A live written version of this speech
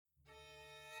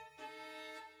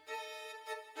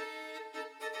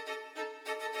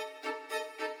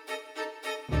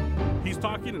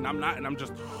talking and I'm not, and I'm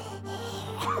just.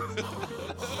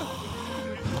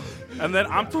 And then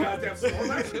I'm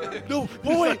No,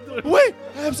 wait!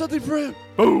 I have something for him.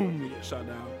 boom, you get shot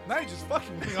down. Now you're just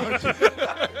fucking me, aren't you?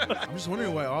 I'm just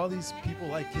wondering why all these people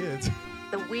like kids.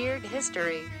 The Weird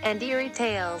History and Eerie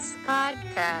Tales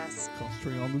podcast.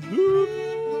 Concentrating on this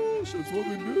dude. Shit's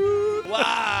fucking good.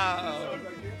 Wow.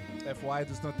 FY,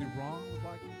 there's nothing wrong with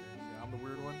liking things. Yeah, I'm the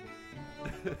weird one.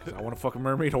 I want to fuck a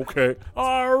mermaid. Okay.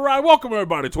 All right. Welcome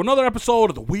everybody to another episode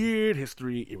of the Weird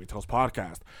History Eerie Tales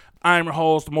podcast. I'm your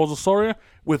host Moses Soria.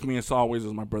 With me, as always,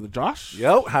 is my brother Josh.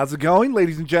 Yo, how's it going,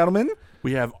 ladies and gentlemen?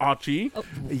 We have Archie,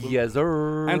 Yes,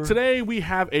 sir. and today we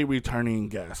have a returning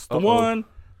guest, the one,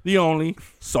 the only,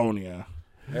 Sonia.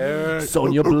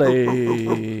 Sonia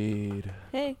Blade.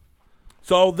 Hey.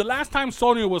 So the last time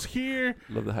Sonia was here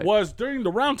Love the hype. was during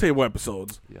the roundtable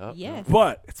episodes, Yep. Yes.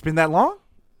 but It's been that long?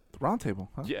 The round table,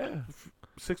 huh? Yeah.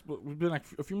 we've been like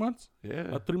a few months,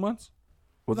 Yeah. 3 months.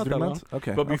 Was not it 3 that months?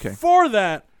 Okay. But okay. before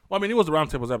that, well, I mean, it was the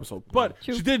roundtables episode, but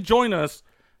True. she did join us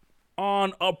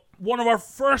on one of our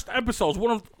first episodes,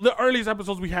 one of the earliest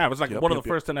episodes we have. It's like one of the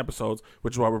first 10 episodes,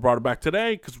 which is why we brought it back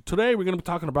today, because today we're going to be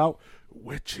talking about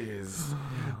witches.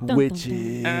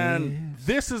 Witches. And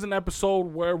this is an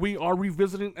episode where we are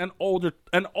revisiting an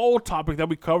old topic that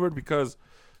we covered, because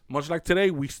much like today,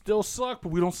 we still suck, but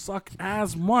we don't suck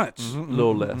as much. A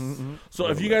little less. So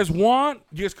if you guys want,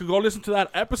 you guys could go listen to that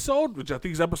episode, which I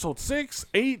think is episode 6,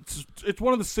 8. It's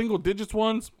one of the single digits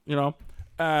ones, you know.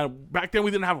 Back then we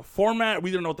didn't have a format.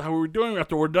 We didn't know what the hell we were doing.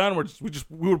 After we're done,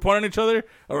 we would point at each other.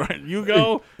 All right, you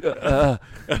go. And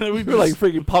then We were like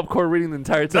freaking popcorn reading the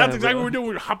entire time. that's exactly what we're doing.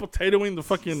 We were hot potatoing the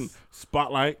fucking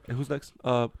spotlight. And who's next?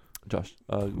 Josh.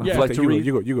 Would Yeah, you like okay, to read?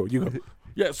 You go.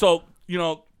 Yeah, so, you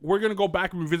know, we're going to go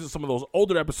back and revisit some of those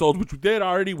older episodes, which we did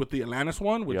already with the Atlantis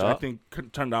one, which I Yeah. think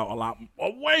turned out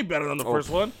way better than the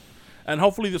first one. And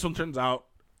hopefully this one turns out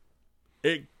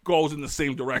it goes in the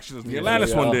same direction as the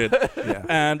Atlantis one did. Yeah.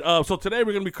 And so today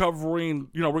we're going to be covering,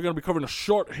 a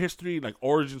short history, like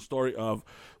origin story of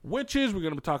witches. We're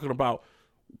going to be talking about,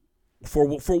 for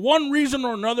one reason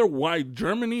or another, why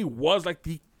Germany was like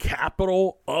the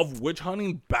capital of witch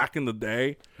hunting back in the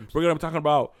day. We're going to be talking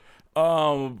about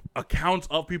accounts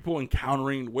of people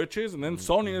encountering witches. And then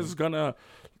Sonia is going to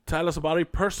tell us about a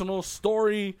personal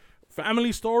story,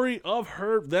 family story of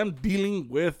them dealing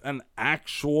with an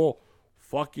actual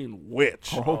fucking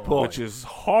witch, which is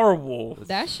horrible.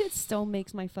 That shit still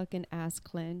makes my fucking ass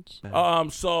clench.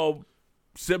 So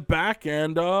sit back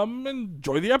and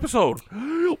enjoy the episode.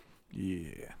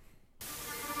 Yeah.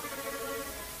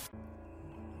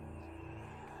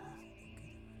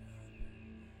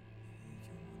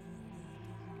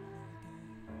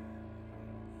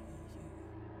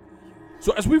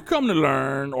 So as we've come to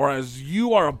learn, or as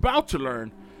you are about to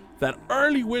learn, that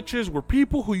early witches were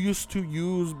people who used to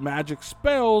use magic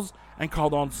spells and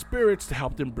called on spirits to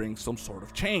help them bring some sort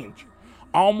of change.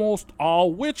 Almost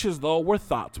all witches, though, were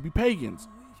thought to be pagans,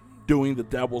 doing the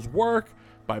devil's work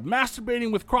by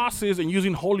masturbating with crosses and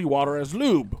using holy water as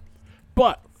lube.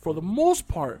 But for the most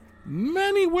part,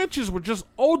 many witches were just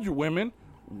older women,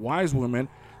 wise women,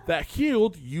 that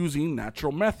healed using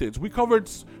natural methods. We covered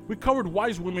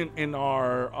wise women in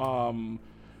our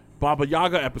Baba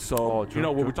Yaga episode,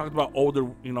 true, where we talked about older,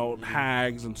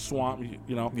 hags and swamp,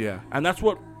 Yeah. And that's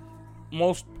what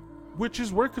most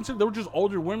witches were considered. They were just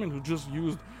older women who just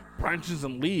used branches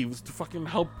and leaves to fucking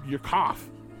help your cough,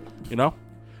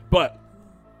 But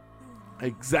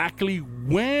exactly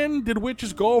when did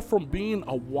witches go from being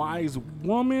a wise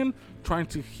woman trying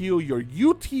to heal your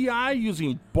UTI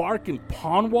using bark and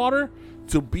pond water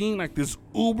to being like this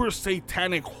uber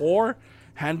satanic whore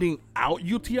handing out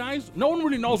UTIs? No one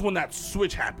really knows when that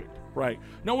switch happened, right?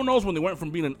 No one knows when they went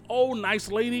from being an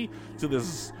nice lady to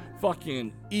this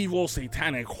fucking evil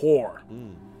satanic whore.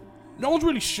 No one's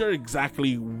really sure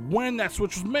exactly when that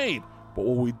switch was made, but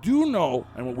what we do know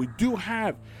and what we do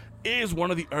have is one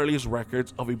of the earliest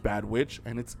records of a bad witch,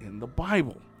 and it's in the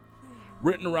Bible.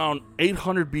 Written around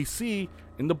 800 BC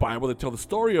in the Bible, they tell the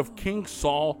story of King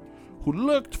Saul, who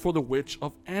looked for the witch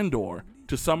of Endor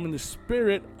to summon the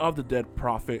spirit of the dead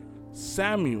prophet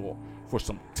Samuel for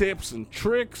some tips and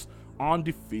tricks on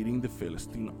defeating the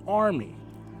Philistine army.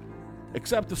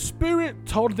 Except the spirit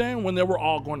told them when they were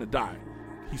all going to die.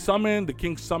 The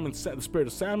king summoned the spirit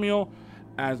of Samuel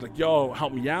as like, yo,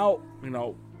 help me out,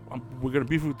 we're gonna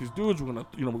beef with these dudes. We're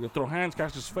gonna throw hands,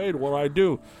 catch this fade. What do I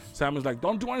do? Samuel's like,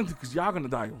 don't do anything because y'all gonna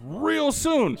die real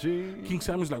soon. Jeez. King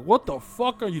Samuel's like, what the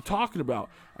fuck are you talking about?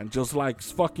 And just like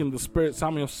fucking the spirit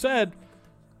Samuel said,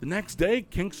 the next day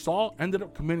King Saul ended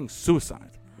up committing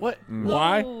suicide. What?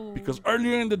 Why? Whoa. Because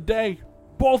earlier in the day,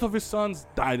 both of his sons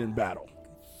died in battle.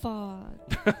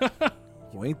 Fuck.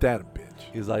 You ain't that a bitch.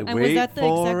 He's like, And was wait that the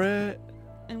for it.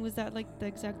 And was that like the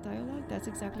exact dialogue? That's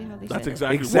exactly how they That's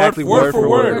said exactly word for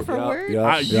word. Word for word?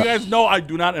 You guys know I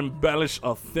do not embellish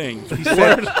a thing. He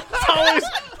said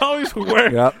it's always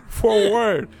word Yep. for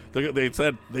word. They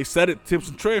said it. Tips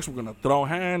and tricks. We're gonna throw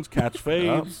hands, catch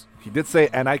fades. He did say,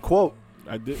 and I quote.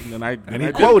 I didn't, and I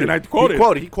He quoted. And I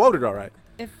quoted. He quoted all right.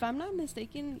 If I'm not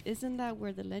mistaken, isn't that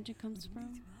where the legend comes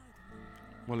from?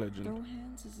 What legend? Throw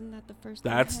hands? Isn't that the first?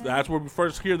 That's where we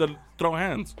first hear the throw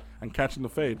hands and catching the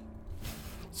fade.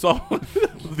 So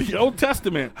the Old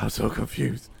Testament. I'm so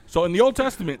confused. So in the Old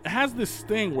Testament, it has this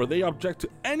thing where they object to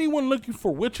anyone looking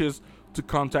for witches to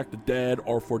contact the dead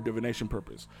or for divination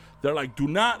purpose. They're like, do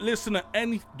not listen to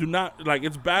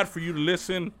it's bad for you to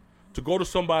listen to go to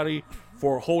somebody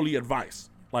for holy advice.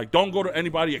 Like, don't go to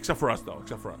anybody except for us, though.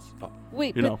 Except for us.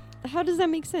 Wait, You but know. how does that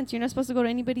make sense? You're not supposed to go to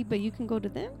anybody, but you can go to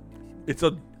them? It's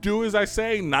a do as I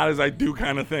say, not as I do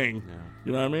kind of thing.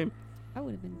 You know what I mean? I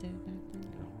would have been dead back then.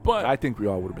 But I think we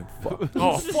all would have been fucked.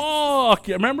 oh fuck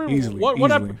yeah! Remember Easily, what easily.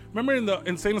 happened? Remember in the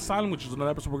Insane Asylum, which is another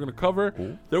episode we're gonna cover.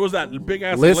 There was that big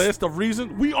ass List. list of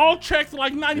reasons. We all checked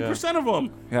like 90% of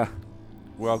them. Yeah.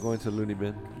 We're all going to loony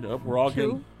bin. Yep, we're all True.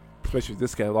 getting. Especially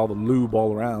this guy with all the lube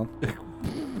all around.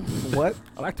 What?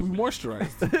 I like to be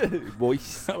moisturized.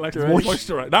 Moist. I like to be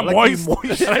moisturized. Not I like to moist. be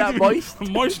moist. I like to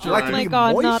be Moist. moisturized. I like Oh to my be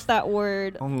god, moist. not that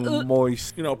word.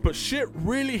 Moist. You know, but shit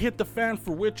really hit the fan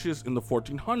for witches in the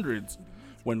 1400s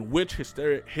when witch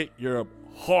hysteria hit Europe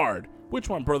hard. Which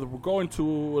one, brother? We'll go into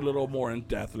a little more in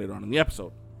depth later on in the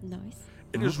episode. Nice.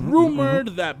 It is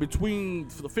rumored that between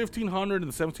the 1500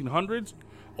 and the 1700s,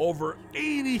 over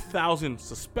 80,000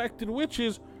 suspected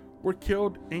witches were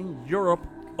killed in Europe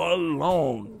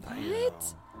alone.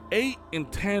 What? 8 in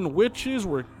 10 witches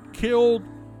were killed.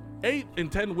 8 in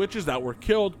 10 witches that were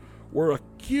killed were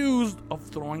accused of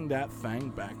throwing that thing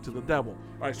back to the devil.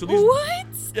 All right, so these. What?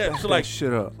 Yeah, so That like.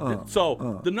 shit up.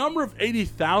 The number of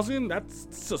 80,000, that's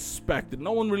suspected.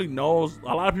 No one really knows.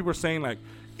 A lot of people are saying, like,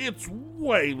 it's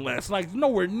way less. Like,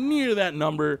 nowhere near that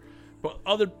number. But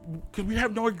because we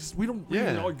have we don't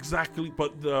really know exactly.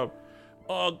 But the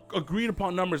agreed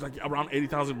upon numbers, like around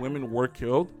 80,000 women were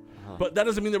killed. But that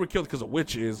doesn't mean they were killed because of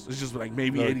witches. It's just like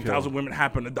maybe 80,000 women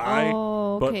happen to die.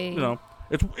 Oh, But, okay. you know,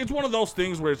 it's one of those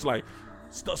things where it's like,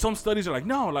 some studies are like,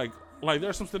 no, like there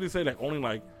are some studies that say, like, only,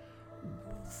 like,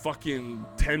 fucking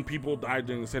 10 people died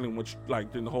during the Salem, which,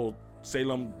 like, during the whole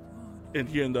Salem, and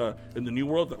here in the New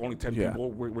World, like, only 10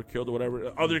 people were killed or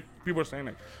whatever. Other people are saying,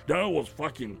 like, there was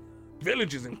fucking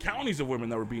villages and counties of women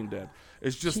that were being dead.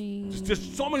 It's just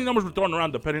so many numbers were thrown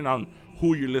around depending on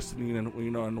who you're listening and,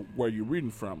 you know, and where you're reading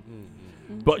from.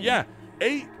 But yeah,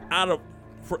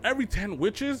 for every 10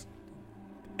 witches,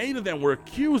 8 of them were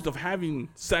accused of having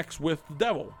sex with the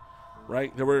devil.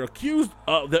 Right? They were accused.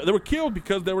 They were killed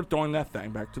because they were throwing that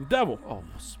thing back to the devil. Oh,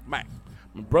 smack!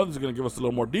 My brother's gonna give us a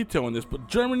little more detail on this, but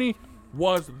Germany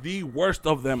was the worst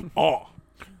of them all.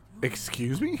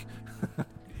 Excuse me?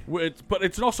 But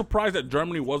it's no surprise that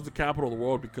Germany was the capital of the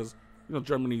world because, you know,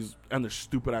 Germany's and their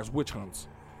stupid ass witch hunts.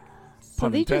 So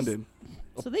Pun they intended.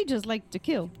 So they just like to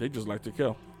kill. They just like to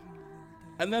kill.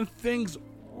 And then things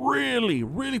really,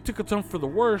 really took a turn for the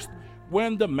worst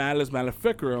when the Malleus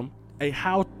Maleficarum, a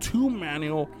how-to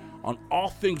manual on all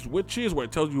things witches, where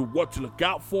it tells you what to look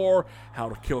out for, how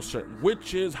to kill certain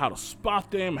witches, how to spot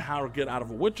them, how to get out of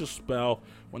a witch's spell.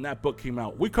 When that book came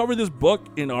out, we covered this book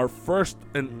in our first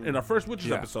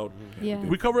witches episode. Yeah.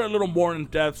 We covered it a little more in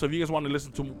depth. So if you guys want to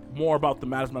listen to more about the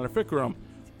Malleus Maleficarum,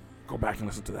 go back and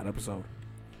listen to that episode.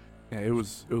 Yeah, it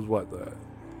was what, the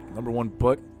number one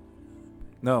book?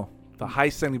 No, the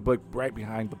high-selling book right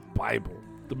behind the Bible.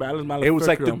 The Malleus Maleficarum. It was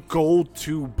like the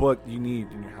go-to book you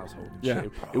need in your household. And Yeah.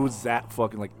 shit. It was that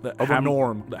fucking like The of a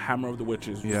norm. The Hammer of the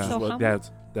Witches. which Yeah, is So what- how-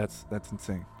 that's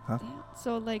insane, huh?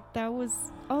 So like that was.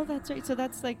 Oh, that's right. So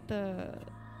that's like the.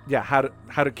 Yeah, how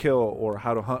to kill or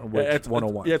how to hunt a witch. it's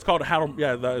 101. it's called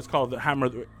it's called the Hammer.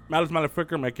 Malleus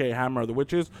Maleficarum, aka Hammer of the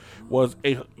Witches,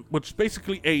 which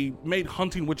basically made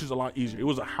hunting witches a lot easier. It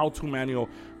was a how-to manual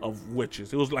of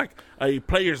witches. It was like a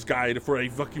player's guide for a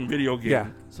fucking video game. Yeah,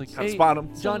 It's like, how to hey, spot them,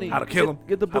 Johnny, how to kill them,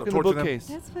 Get the how book to in the torture them. bookcase.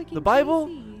 That's fucking. The Bible?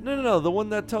 crazy. No, the one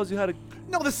that tells you how to.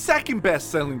 No, the second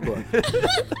best-selling book.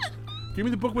 Give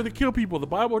me the book where they kill people. The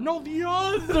Bible? No, the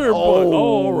other book. Oh,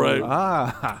 all right.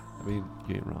 Ah, I mean,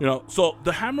 you ain't wrong. You know, so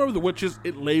the Hammer of the Witches,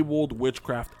 it labeled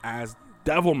witchcraft as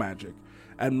devil magic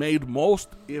and made most,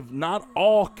 if not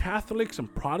all, Catholics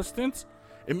and Protestants,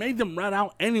 it made them rat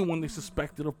out anyone they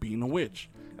suspected of being a witch.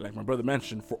 And like my brother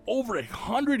mentioned, for over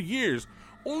 100 years,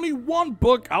 only one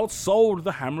book outsold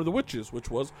The Hammer of the Witches, which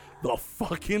was the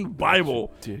fucking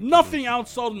Bible. Nothing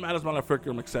outsold Madness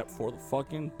Maleficum except for the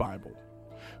fucking Bible.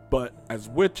 But as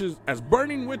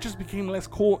burning witches became less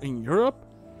cool in Europe,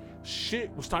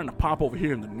 shit was starting to pop over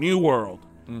here in the New World.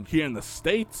 Here in the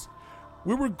States,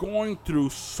 we were going through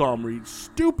some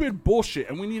stupid bullshit,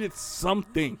 and we needed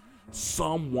someone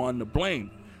to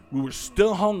blame. We were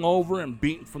still hungover and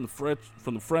beaten from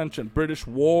the French and British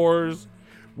wars.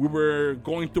 We were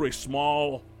going through a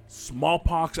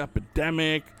smallpox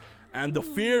epidemic, and the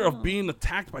fear of being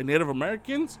attacked by Native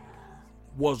Americans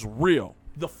was real.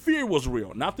 The fear was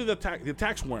real. Not the attack. The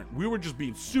attacks weren't. We were just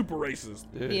being super racist.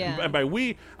 Yeah. And by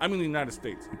we, I mean the United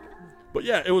States. But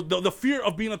yeah, it was the fear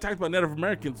of being attacked by Native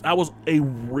Americans. That was a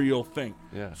real thing.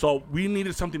 Yeah. So we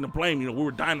needed something to blame. You know, we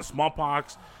were dying of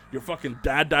smallpox. Your fucking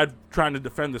dad died trying to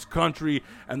defend this country.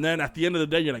 And then at the end of the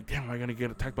day, you're like, damn, am I going to get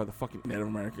attacked by the fucking Native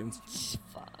Americans?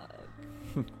 Fuck.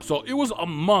 So it was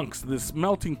amongst this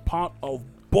melting pot of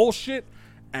bullshit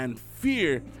and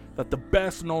fear that the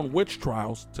best known witch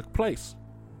trials took place.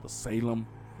 The Salem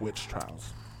Witch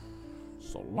Trials.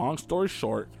 So long story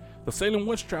short, the Salem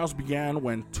Witch Trials began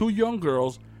when two young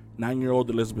girls, 9-year-old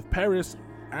Elizabeth Parris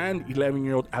and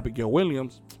 11-year-old Abigail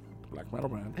Williams, Black Metal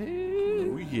Band,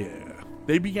 Oh, yeah.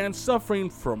 they began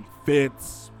suffering from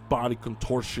fits, body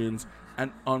contortions,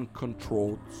 and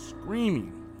uncontrolled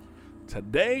screaming.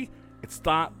 Today, it's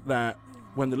thought that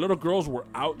when the little girls were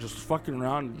out just fucking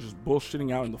around and just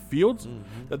bullshitting out in the fields,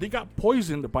 that they got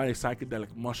poisoned by a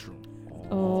psychedelic mushroom.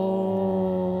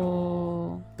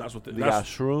 Oh. That's what They got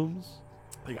shrooms.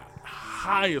 they got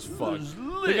high as fuck.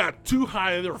 They got too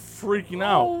high, they were freaking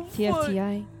out.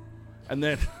 TFTI. And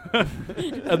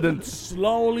then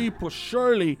slowly but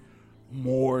surely,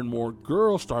 more and more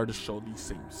girls started to show these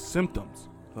same symptoms.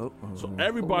 So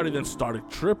everybody then started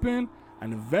tripping,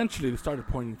 and eventually they started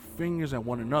pointing fingers at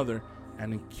one another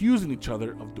and accusing each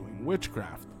other of doing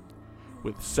witchcraft.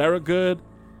 With Sarah Good,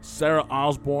 Sarah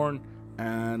Osborne,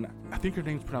 and I think her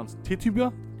name's pronounced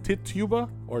Tituba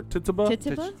or Tituba.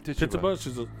 Tituba? Tituba.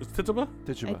 It's Tituba.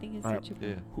 I think it's Alright. Tituba.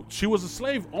 Yeah. She was a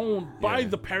slave owned by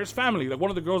the Paris family. Like one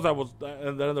of the girls that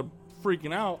ended up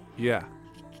freaking out. Yeah.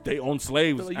 They owned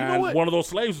slaves, They're like, "You know and what? one of those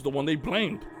slaves is the one they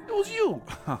blamed. It was you.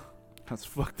 That's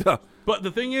fucked up. But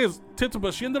the thing is,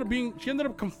 Tituba, she ended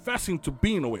up confessing to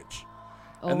being a witch.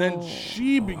 And then Oh.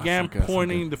 she began forgot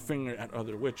pointing the finger at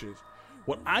other witches.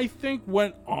 What I think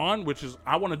went on, which is,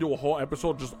 I want to do a whole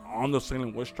episode just on the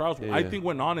Salem witch trials. What I Yeah. think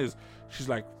went on is, she's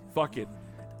like, fuck it.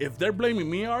 If they're blaming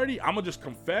me already, I'm going to just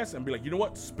confess and be like, you know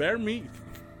what, spare me.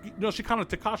 You know, she kind of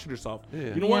Takashi'd herself.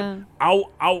 Yeah. You know Yeah.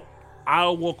 what, I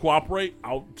will cooperate.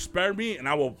 I'll spare me, and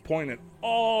I will point at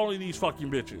all of these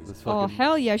fucking bitches. That's Oh, fucking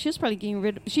hell yeah. She was probably getting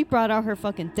rid of... She brought out her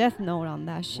fucking death note on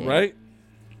that shit. Right?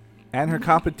 And her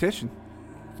competition.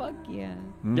 Fuck yeah.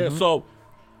 Yeah, so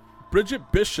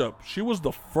Bridget Bishop, she was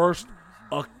the first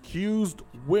accused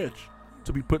witch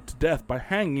to be put to death by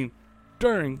hanging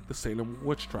during the Salem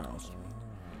witch trials.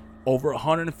 Over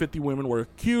 150 women were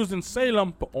accused in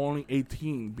Salem, but only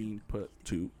 18 being put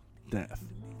to death.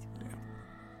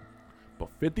 But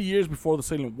 50 years before the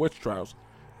Salem witch trials,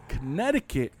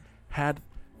 Connecticut had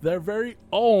their very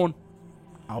own,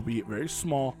 albeit very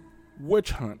small,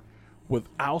 witch hunt, with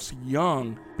Alce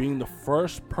Young being the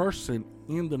first person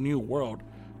in the New World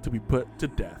to be put to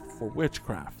death for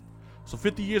witchcraft. So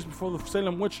 50 years before the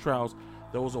Salem witch trials,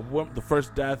 there was the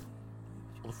first death,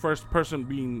 the first person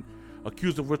being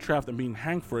accused of witchcraft and being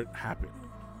hanged for it happened.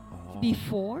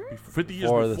 Before? 50 years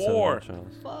for the before. Salem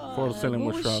Witch Trials. Fuck. For the Salem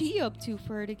what witch was trials. she up to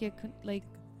for her to get, like...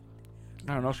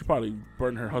 I don't know, she probably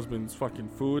burned her husband's fucking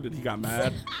food and he got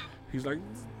mad. He's like,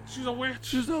 she's a witch.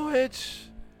 She's a witch.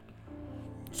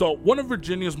 So one of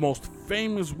Virginia's most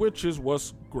famous witches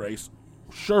was Grace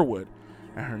Sherwood,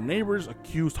 and her neighbors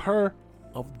accused her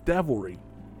of devilry.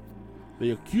 They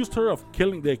accused her of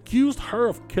killing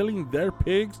their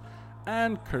pigs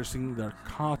and cursing their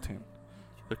cotton.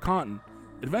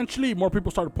 Eventually, more people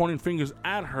started pointing fingers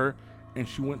at her, and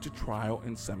she went to trial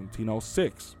in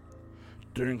 1706.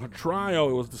 During her trial,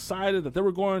 it was decided that they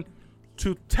were going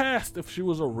to test if she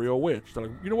was a real witch. They're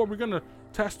like, you know what, we're going to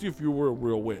test you if you were a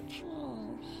real witch.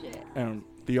 Oh, shit. And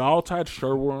they all tied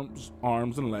Sherwood's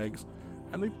arms and legs,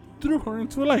 and they threw her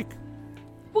into a lake.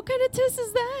 What kind of test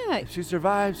is that? If she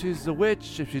survives, she's a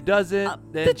witch. If she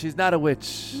doesn't, then she's not a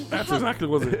witch. That's exactly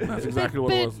what it was. That's exactly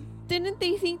what it was. Didn't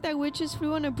they think that witches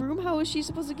flew on a broom? How was she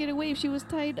supposed to get away if she was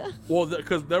tied up? Well,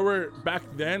 because there were, back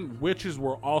then, witches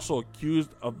were also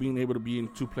accused of being able to be in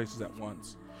two places at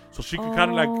once. So she could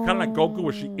kind of like Goku,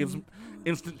 where she is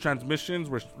instant transmissions,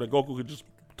 where like Goku could just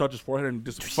touch his forehead and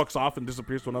just fucks off and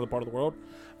disappears to another part of the world.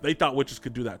 They thought witches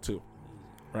could do that too,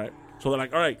 right? So they're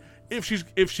like, all right, if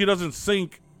she doesn't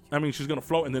sink, I mean, she's gonna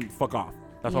float and then fuck off.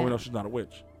 That's how we Yeah. know she's not a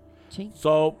witch. Ching.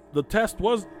 So the test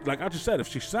was, like I just said, if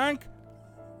she sank,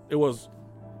 it was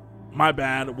my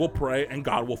bad. We'll pray and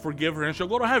God will forgive her and she'll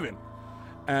go to heaven.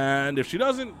 And if she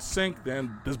doesn't sink,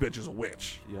 then this bitch is a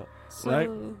witch. Yep. So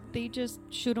Right. they just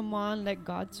shoot him on, let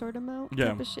God sort him out. Yeah,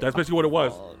 type of shit? that's basically what it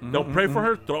was. Oh, They'll pray for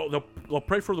her. They'll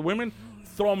pray for the women.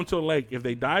 Throw them into a lake. If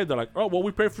they die, they're like, oh well,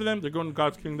 we pray for them. They're going to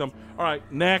God's kingdom. All right,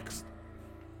 next.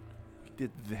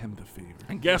 Did them the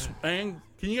favor. And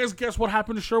can you guys guess what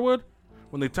happened to Sherwood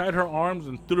when they tied her arms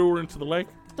and threw her into the lake?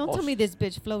 Don't tell me this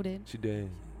bitch floated. She did.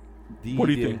 What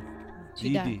do you think?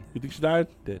 She died. You think she died?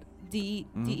 Did.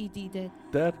 D-E-D did.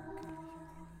 Dead?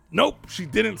 Nope, she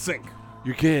didn't sink.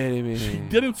 You're kidding me. She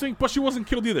didn't sink, but she wasn't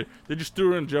killed either. They just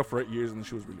threw her in jail for 8 years and then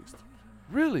she was released.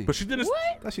 Really? But she didn't.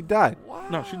 What? Thought she died.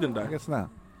 No, she didn't I die. guess not.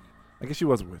 I guess she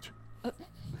was a witch.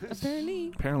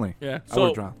 Apparently. Apparently. Yeah. I So,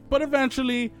 would've drowned. but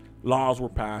eventually, laws were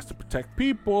passed to protect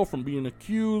people from being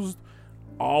accused,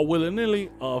 all willy-nilly,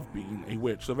 of being a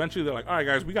witch. So eventually, they're like, "All right,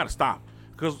 guys, we gotta stop,"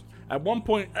 because at one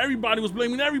point, everybody was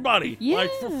blaming everybody, like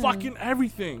for Yeah. fucking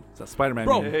everything. It's that Spider-Man.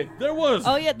 Bro, meme. Hey. there was,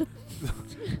 Oh, yeah.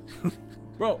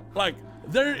 bro, like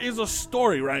there is a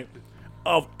story, right,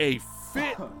 of a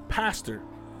fit pastor.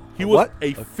 He was what?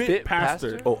 a A fit fit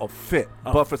pastor. pastor? Oh, a fit.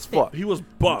 Buff as fuck. He was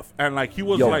buff and like he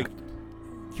was Yo. like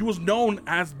he was known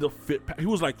as the fit. He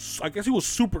was like I guess he was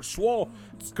super swole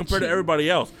compared to everybody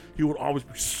else. He would always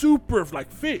be super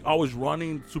like fit, always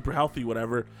running, super healthy,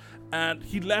 whatever. And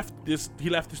he left this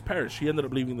parish. He ended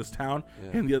up leaving this town,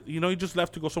 Yeah. and he just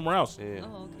left to go somewhere else. Yeah.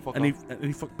 Oh, okay. Fuck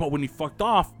And off. but when he fucked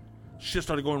off, shit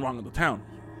started going wrong in the town.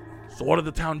 So what did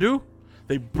the town do?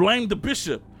 They blamed the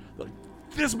bishop. Like,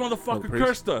 this motherfucker priest?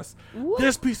 cursed us. What?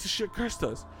 This piece of shit cursed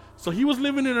us. So he was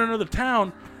living in another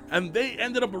town, and they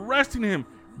ended up arresting him,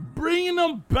 bringing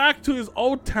him back to his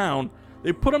old town.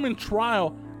 They put him in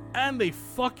trial, and they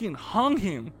fucking hung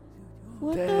him.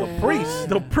 What Damn. the Priest.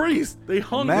 The priest. They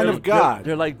hung Man him. of God.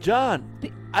 They're like, John,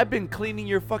 I've been cleaning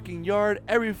your fucking yard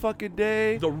every fucking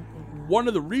day. One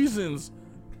of the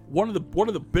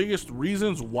biggest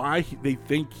reasons why they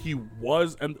think he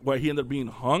was and why he ended up being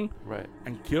hung Right.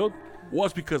 and killed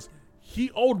was because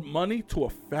he owed money to a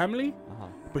family,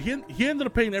 but he ended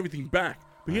up paying everything back.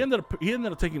 But he ended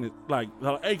up taking it like,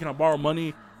 hey, can I borrow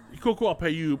money? Cool, I'll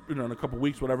pay you, in a couple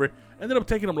weeks, whatever. Ended up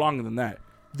taking him longer than that.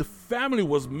 The family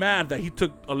was mad that he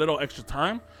took a little extra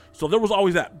time, so there was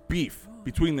always that beef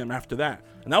between them after that.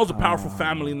 And that was a powerful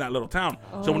family in that little town.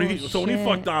 So when he shit.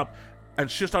 fucked up and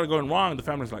shit started going wrong, the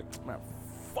family's like, man,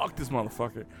 fuck this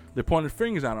motherfucker. They pointed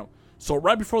fingers at him. So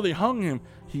right before they hung him,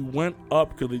 he went up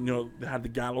because they had the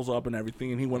gallows up and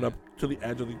everything, and he went up to the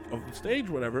edge of the stage,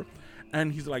 whatever.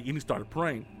 And he's like, and he started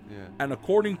praying. Yeah. And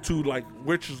according to like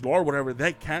witches' law or whatever,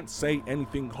 they can't say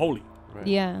anything holy Right.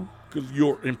 Yeah. because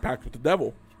you're in pact with the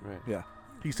devil. Right. Yeah.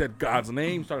 He said God's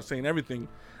name, started saying everything,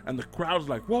 and the crowd's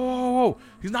like, whoa, whoa, whoa,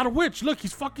 he's not a witch. Look,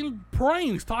 he's fucking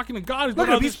praying. He's talking to God. He's Look doing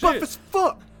at all him. this He's buff shit. as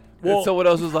fuck. Well, And someone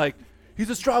else was like, he's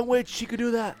a strong witch. She could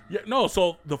do that. yeah, no.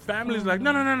 So the family's like,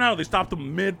 no. They stopped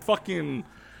him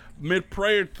mid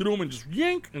prayer, threw him and just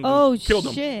yank and Oh, just killed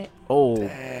him. shit. Oh,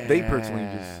 they personally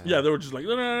just Yeah, they were just like,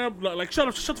 no, like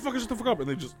shut the fuck up, and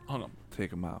they just hung him.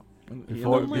 take him out. And he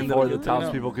Before, ended up- my before the God.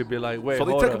 townspeople could be like, wait, So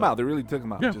they hold took up. him out. They really took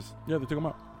him out. Yeah, Just yeah, they took him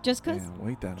out. Just because? damn,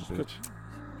 wait that bitch.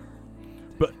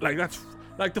 But like that's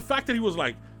like the fact that he was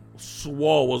like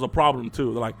swole was a problem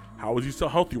too. They're like, how is he so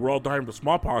healthy? We're all dying of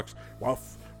smallpox. Why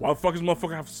the fuck is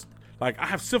motherfucker have like I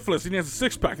have syphilis and he has a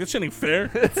 6-pack? This shit ain't fair.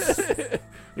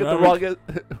 You know got what the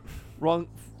I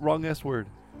wrong S word.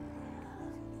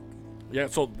 Yeah,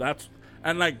 so that's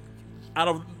and like out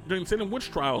of during Salem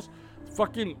witch trials,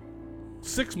 fucking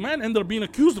 6 men ended up being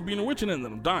accused of being a witch and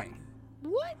ended up dying.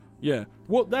 What? Yeah,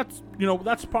 well that's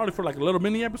that's probably for like a little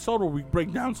mini episode where we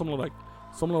break down some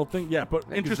little thing. Yeah, but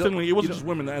interestingly, it wasn't you just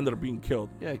women that ended up being killed.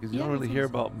 Yeah, because you Yeah, don't really that's hear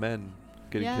what I'm about men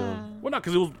getting Yeah. killed. Well, not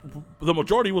because it was the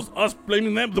majority was us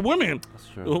blaming them, the women. That's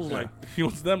true. It was like it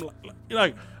was them,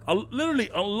 literally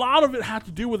a lot of it had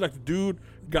to do with like the dude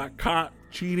got caught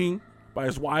cheating by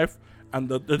his wife, and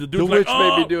the dude's The like, witch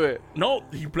made me "Oh." do it. No,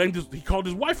 he called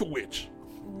his wife a witch.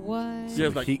 What? Yeah,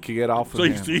 it's like he could get off. so of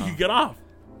he, him, so he huh? could get off.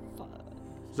 Fuck.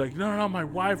 It's like no, my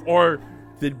wife, or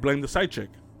they'd blame the side chick.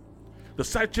 The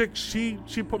side chick, she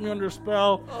put me under a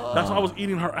spell. That's why I was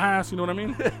eating her ass. You know what I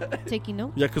mean? Taking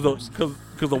notes? Yeah, because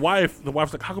the wife's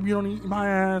like, how come you don't eat my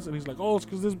ass? And he's like, oh, it's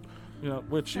because this,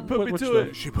 witch. She put me witch to thing.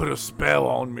 it. She put a spell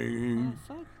on me. Oh,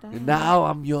 fuck. that. And now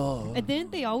I'm yours. And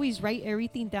didn't they always write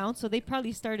everything down? So they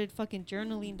probably started fucking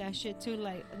journaling that shit too.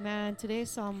 Like, man, today I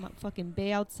saw my fucking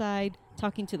Bay outside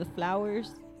talking to the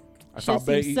flowers. I saw Shit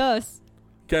Bay seems eat, sus.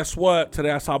 guess what?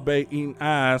 Today I saw Bay eating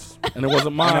ass, and it wasn't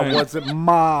And mine. it wasn't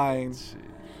mine.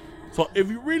 So if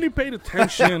you really paid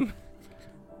attention,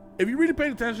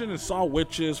 and saw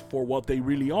witches for what they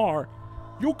really are,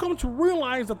 you'll come to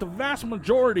realize that the vast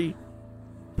majority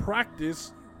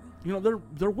practice, they're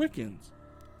Wiccans.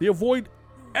 They avoid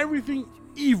everything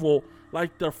evil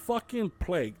like the fucking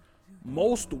plague.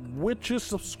 Most witches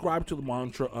subscribe to the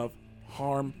mantra of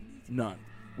harm none.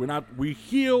 We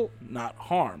heal, not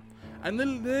harm. And they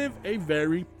live a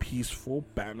very peaceful,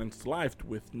 balanced life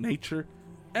with nature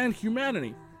and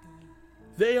humanity.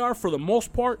 They are, for the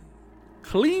most part,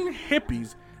 clean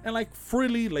hippies and like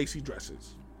frilly, lacy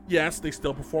dresses. Yes, they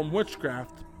still perform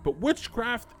witchcraft, but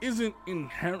witchcraft isn't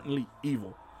inherently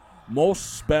evil.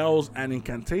 Most spells and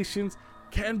incantations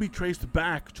can be traced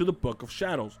back to the Book of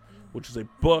Shadows, which is a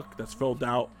book that's filled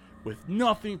out with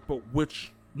nothing but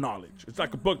witch knowledge. It's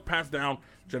like a book passed down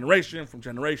generation from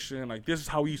generation. Like, this is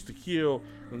how we used to heal,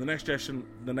 and the next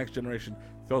generation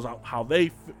fills out how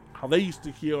they used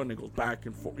to heal, and it goes back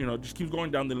and forth. It just keeps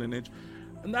going down the lineage,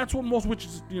 and that's what most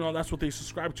witches, that's what they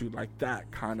subscribe to, like that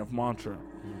kind of mantra.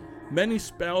 Many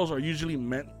spells are usually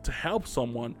meant to help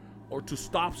someone or to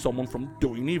stop someone from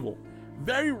doing evil.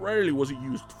 Very rarely was it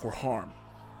used for harm,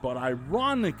 but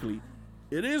ironically,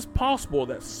 it is possible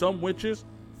that some witches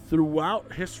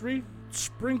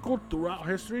sprinkled throughout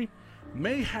history,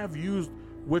 may have used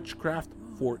witchcraft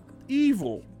for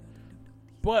evil,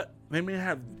 but they may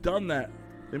have done that.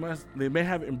 They may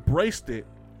have embraced it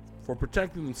for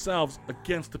protecting themselves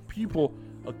against the people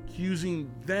accusing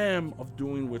them of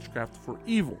doing witchcraft for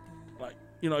evil. Like,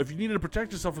 if you needed to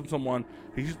protect yourself from someone,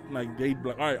 they'd be like,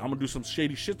 all right, I'm gonna do some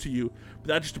shady shit to you, but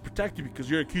that's just to protect you because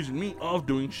you're accusing me of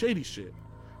doing shady shit.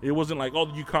 It wasn't like,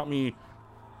 oh, you caught me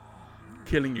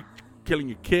killing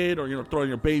your kid, or throwing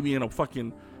your baby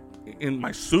in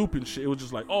my soup and shit. It was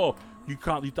just like, oh, you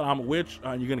thought I'm a witch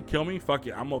and you're gonna kill me? Fuck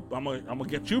it, I'm gonna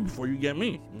get you before you get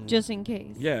me. Just in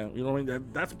case. Yeah, you know what I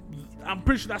mean. I'm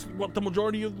pretty sure that's what the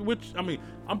majority of the witch. I mean,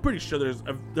 I'm pretty sure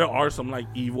there are some like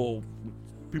evil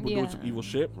people doing some evil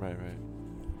shit. Right.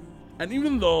 And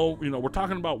even though we're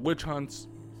talking about witch hunts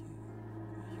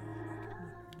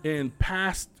in the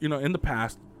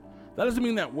past, that doesn't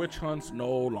mean that witch hunts no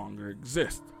longer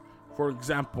exist. For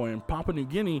example, in Papua New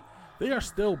Guinea, they are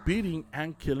still beating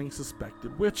and killing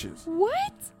suspected witches.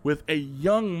 What? With a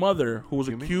young mother who was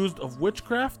accused of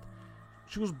witchcraft,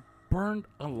 she was burned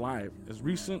alive as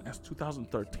recent as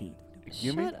 2013.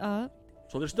 Shut up.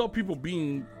 So there's still people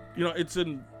being, it's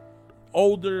in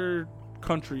older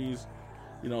countries,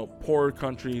 poorer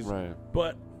countries, Right.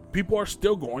 but people are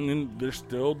still going and they're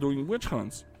still doing witch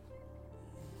hunts.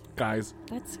 Guys,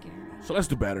 That's scary. so let's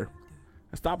do better.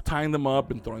 And stop tying them up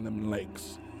and throwing them in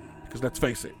lakes. Because let's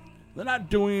face it, they're not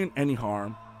doing any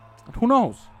harm. And who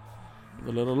knows? With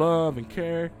a little love and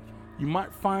care, you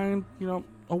might find,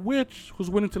 a witch who's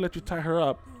willing to let you tie her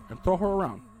up and throw her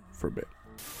around for a bit.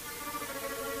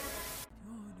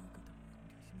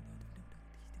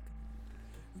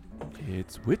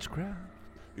 It's witchcraft.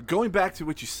 Going back to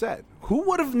what you said, who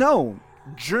would have known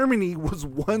Germany was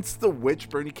once the witch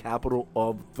burning capital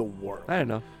of the world? I don't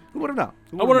know. Who would have known?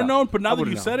 I would have known, but now I that you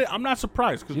would've said it, I'm not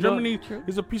surprised. Because You know- Germany True.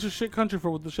 is a piece of shit country for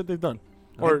what the shit they've done.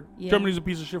 Or Yeah. Germany's a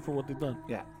piece of shit for what they've done.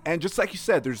 Yeah, and just like you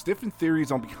said, there's different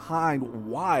theories on behind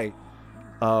why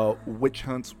witch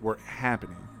hunts were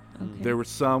happening. Okay. There were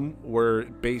some were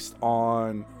based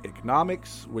on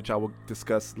economics, which I will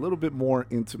discuss a little bit more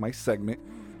into my segment,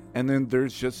 and then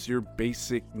there's just your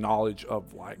basic knowledge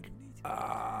of like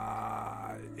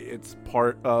it's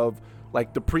part of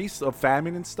like the priests of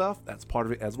famine and stuff. That's part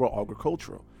of it as well,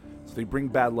 agricultural. So they bring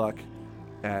bad luck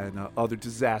and other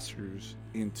disasters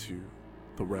into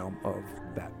the realm of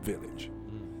that village.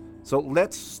 So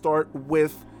let's start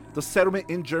with the settlement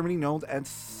in Germany known as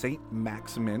Saint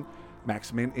Maximin.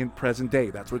 Maximin in present day,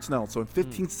 that's what it's known. So in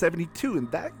 1572, in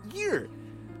that year,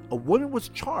 a woman was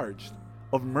charged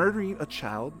of murdering a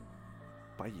child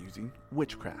by using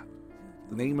witchcraft.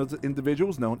 The name of the individual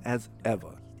is known as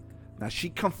Eva. Now she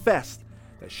confessed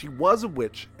that she was a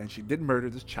witch and she did murder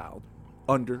this child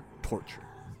under torture.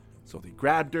 So they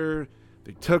grabbed her,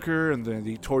 they took her, and then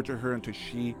they tortured her until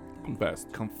she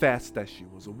confessed that she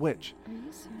was a witch. Are you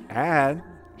serious? And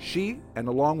she, and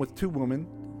along with two women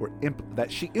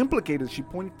that she implicated, she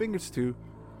pointed fingers to,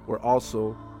 were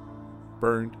also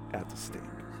burned at the stake.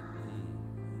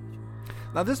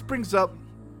 Now this brings up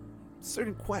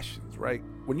certain questions, right?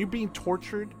 When you're being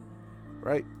tortured,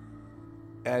 right?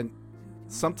 And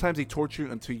sometimes they torture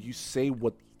you until you say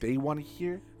what they want to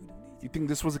hear. You think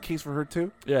this was the case for her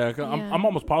too? Yeah, 'cause Yeah. I'm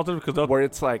almost positive because Where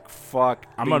it's like, fuck,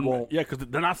 because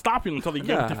they're not stopping until they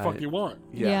get what the Yeah. fuck you want.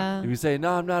 If you say,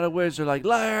 no, I'm not a witch, they're like,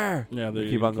 liar. Yeah, They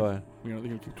keep on going. You know, they're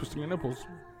gonna keep twisting your nipples.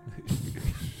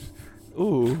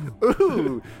 Ooh.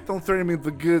 Ooh, don't threaten me with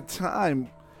a good time.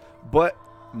 But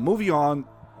moving on,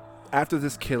 after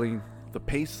this killing, the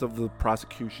pace of the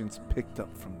prosecutions picked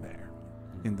up from there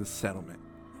in the settlement.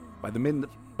 By the mid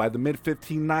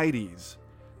 1590s,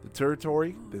 the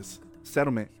territory, this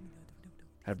settlement,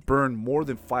 had burned more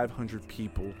than 500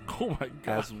 people Oh my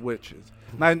god. as witches.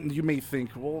 Now you may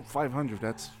think, well, 500,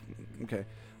 that's okay,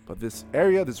 but this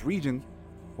area, this region,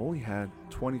 only had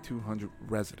 2,200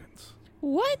 residents.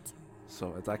 What?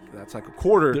 So that's like a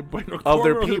quarter They burned a of quarter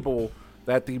their of it. people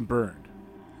that they burned.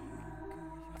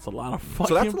 That's a lot of fucking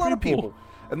So that's a lot of people.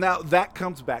 And now that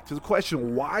comes back to the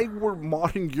question: why were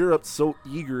modern Europe so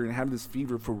eager and having this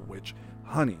fever for witch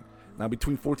hunting? Now,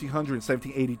 between 1400 and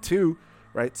 1782,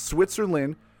 right,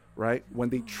 Switzerland, right, when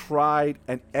they tried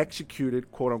and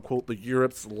executed, quote unquote, the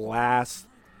Europe's last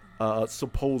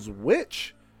supposed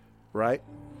witch, right,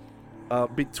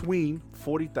 between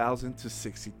 40,000 to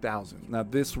 60,000. Now,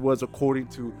 this was according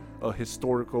to a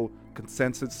historical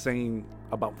consensus saying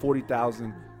about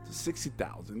 40,000 to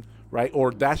 60,000, right?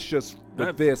 Or that's just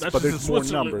with this, that's but just there's in more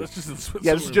Switzerland. numbers. That's just in Switzerland.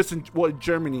 Yeah, this is just in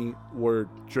Germany, where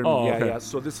Germany, Oh, okay. yeah.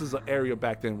 So this is an area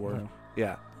back then where, Okay.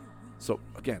 yeah. So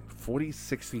again, 40,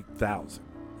 60,000.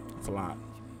 That's a lot.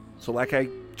 So like I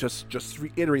just to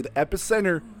reiterate, the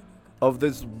epicenter of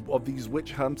these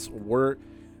witch hunts were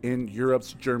in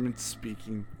Europe's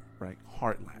German-speaking, right,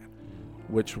 heartland,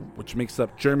 which makes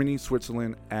up Germany,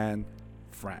 Switzerland, and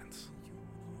France.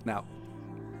 Now,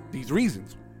 these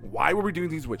reasons, why were we doing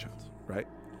these witch hunts, right?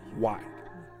 Why?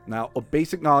 Now, a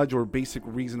basic knowledge or a basic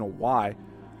reason of why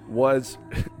was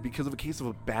because of a case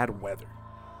of bad weather,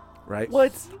 right?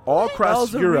 What? All That across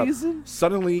was a Europe, reason?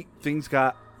 suddenly things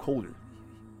got colder,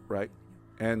 right?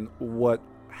 And what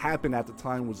happened at the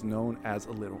time was known as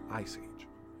a little ice age,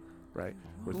 right?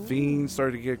 Where things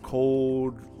started to get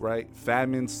cold, right?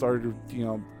 Famine started,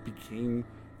 became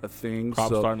a thing.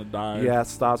 Crops starting to die. Yeah,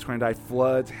 stops trying to die.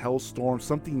 Floods, hailstorms,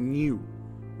 something new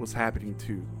was happening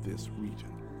to this region.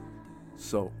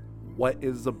 So, what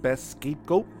is the best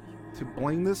scapegoat to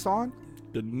blame this on?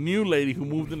 The new lady who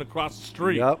moved in across the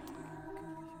street. Yep.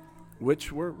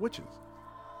 Which were witches.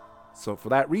 So for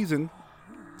that reason,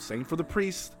 same for the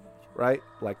priest, right?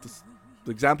 Like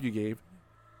the example you gave,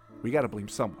 we got to blame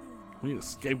someone, We need a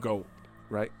scapegoat.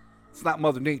 right? It's not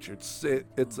Mother Nature. It's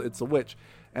a witch.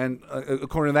 And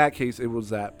according to that case, it was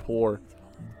that poor,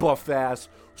 buff ass,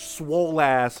 swole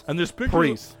ass And there's pictures.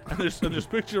 priest. And there's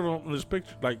pictures,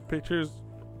 Like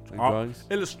uh, drawings?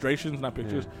 illustrations, not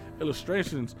pictures,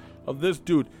 illustrations of this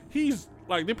dude. He's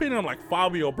like, they painted him like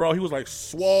Fabio, bro. He was like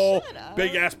swole, Shut up.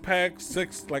 big ass pecs,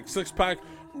 six pack,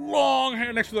 long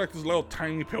hair next to like this little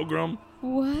tiny pilgrim.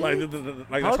 What? Like,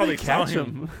 like that's how they saw catch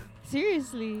him.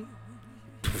 Seriously.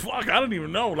 Fuck, I don't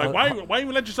even know. Like, why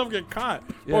even let yourself get caught?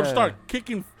 Or Yeah. start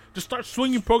kicking, just start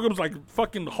swinging programs like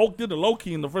fucking Hulk did to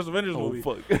Loki in the first Avengers Oh, movie.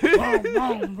 fuck. Boom,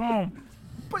 boom, boom.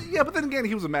 But then again,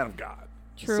 he was a man of God.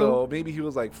 True. So maybe he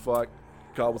was like, fuck,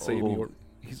 God will save me. Oh, Or,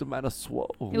 he's a man of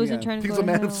swole. It wasn't trying to He's go a to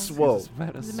man hell. of swole. He's a man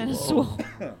of He's a man of swole.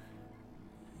 swole.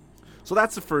 So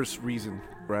that's the first reason,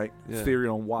 right? Yeah. Theory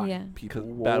on why Yeah. people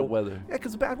Because bad will- weather. Yeah,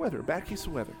 because bad weather, bad case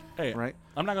of weather. Hey, Right?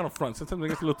 I'm not gonna front. Sometimes it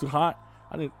gets a little too hot.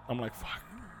 I'm like, fuck.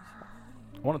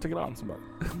 I want to take it out on somebody.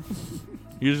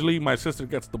 Usually, my sister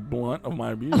gets the blunt of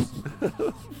my abuse.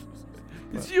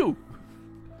 It's you.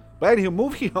 But anyway,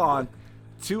 moving on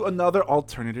to another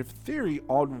alternative theory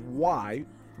on why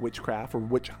witchcraft or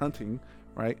witch hunting,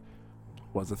 right,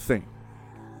 was a thing.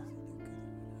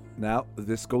 Now,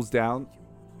 this goes down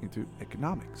into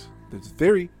economics. There's a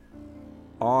theory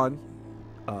on,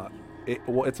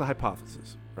 it's a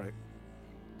hypothesis, right?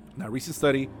 Now, a recent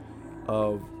study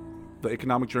of the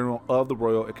Economic Journal of the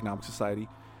Royal Economic Society,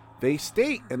 they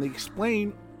state and they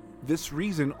explain this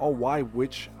reason on why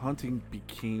witch hunting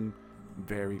became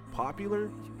very popular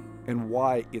and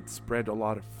why it spread a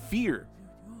lot of fear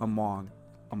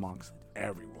amongst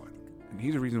everyone. And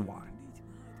here's the reason why.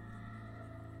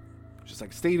 Just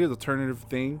like stated, alternative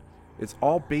thing, it's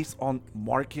all based on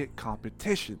market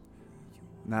competition.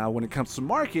 Now, when it comes to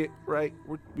market, right,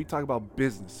 we talk about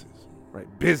businesses, right?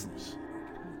 Business.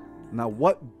 Now,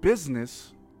 what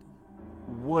business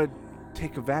would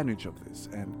take advantage of this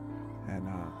and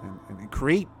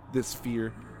create this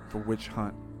fear for witch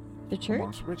hunt The church?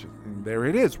 amongst witches? And there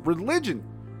it is, religion,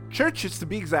 churches to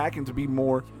be exact, and to be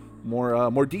more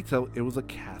detailed, it was a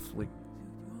Catholic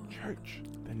church.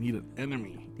 They need an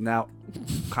enemy. Now,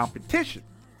 competition.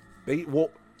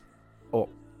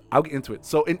 I'll get into it.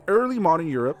 So in early modern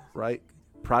Europe, right,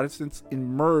 Protestants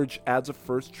emerge as the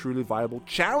first truly viable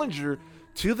challenger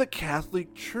to the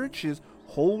Catholic Church's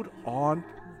hold on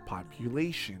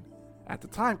population. At the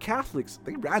time, Catholics,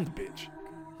 they ran the bitch,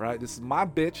 right? This is my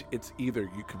bitch. It's either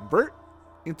you convert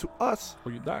into us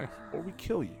Or you die. or we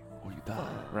kill you, Or you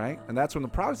die. right? And that's when the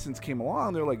Protestants came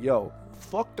along. They're like, yo,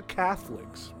 fuck the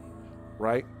Catholics,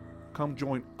 right? Come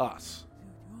join us,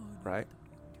 right?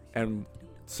 And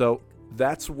so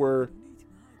that's where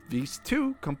these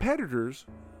two competitors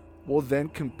will then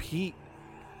compete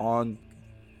on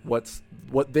what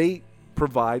they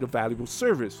provide a valuable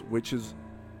service, which is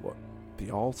what they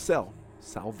all sell: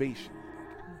 salvation,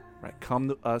 right? Come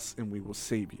to us and we will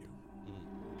save you.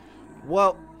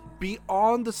 Well,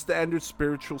 beyond the standard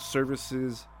spiritual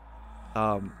services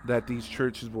that these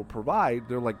churches will provide,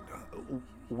 they're like,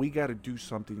 we got to do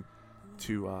something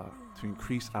to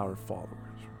increase our followers,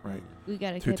 right? We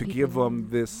gotta To get give people them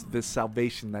this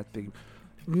salvation that they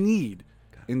need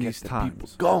in Get these the times. people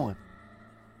going.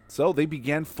 So they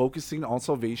began focusing on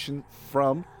salvation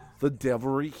from the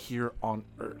devilry here on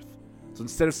earth. So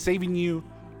instead of saving you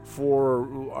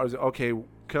okay,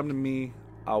 come to me,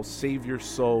 I'll save your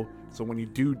soul. So when you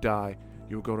do die,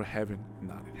 you'll go to heaven,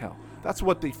 not in hell. That's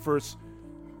what they first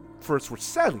were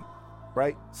selling,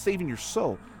 right? Saving your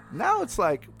soul. Now it's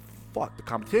like, fuck the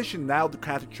competition. Now the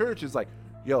Catholic Church is like,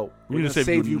 yo, we're need gonna to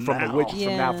save you from the now. witches,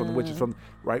 from now, from the witches,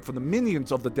 Yeah. from the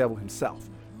minions of the devil himself,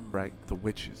 right? The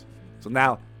witches. So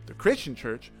now the Christian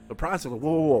church, the Protestant, like,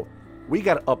 whoa, we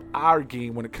got to up our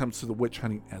game when it comes to the witch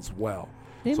hunting as well.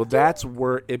 Them So too? that's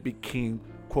where it became,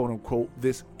 quote unquote,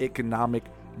 this economic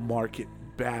market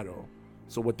battle.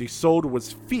 So what they sold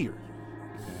was fear,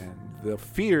 and the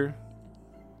fear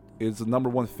is the number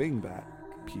one thing that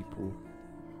people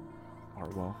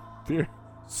are, Fear.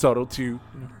 subtle to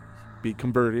be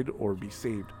converted or be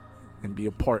saved and be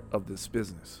a part of this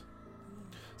business.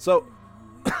 So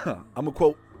I'm gonna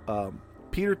quote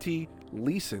Peter T.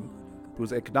 Leeson,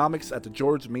 who's economics at the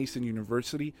George Mason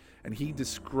University, and he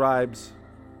describes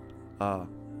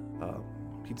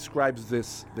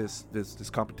this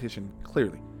competition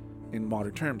clearly in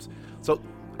modern terms. So,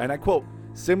 and I quote,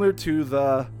 similar to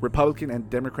the Republican and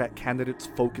Democrat candidates'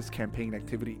 focused campaign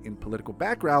activity in political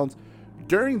backgrounds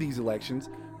during these elections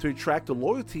to attract the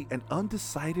loyalty and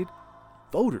undecided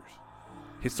voters.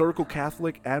 Historical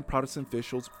Catholic and Protestant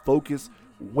officials focus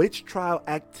witch trial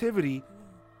activity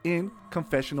in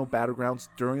confessional battlegrounds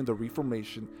during the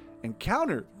Reformation and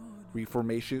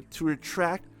counter-Reformation to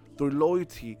attract the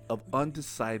loyalty of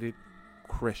undecided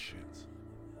Christians.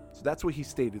 So that's what he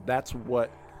stated. That's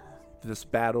what this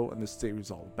battle and this series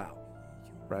is all about,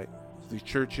 right? So these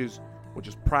churches will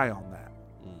just pry on that,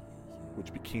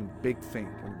 which became a big thing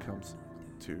when it comes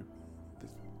to the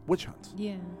witch hunts.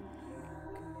 Yeah.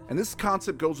 And this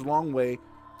concept goes a long way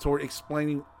toward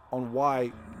explaining on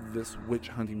why this witch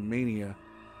hunting mania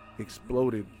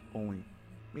exploded only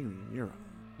mainly in Europe,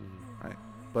 right?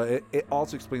 But it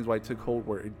also explains why it took hold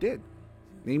where it did,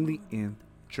 namely in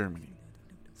Germany.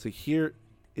 So here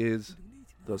is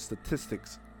the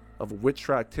statistics of witch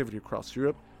trial activity across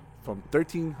Europe from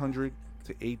 1300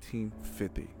 to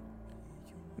 1850.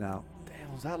 Now,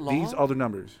 Damn, was that long? these are the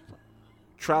numbers.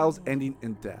 Trials ending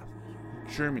in death.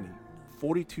 Germany,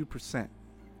 42%,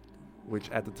 which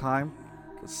at the time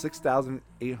was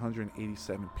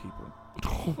 6,887 people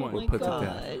Oh my were put to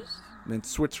death. And then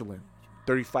Switzerland,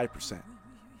 35%,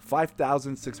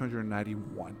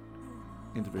 5,691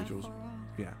 individuals.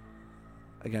 Yeah.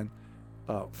 Again,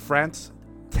 France,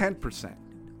 10%,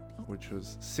 which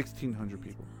was 1,600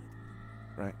 people,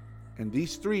 right? And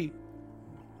these three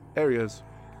areas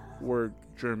were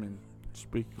German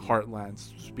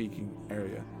heartlands speaking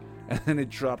area. And then it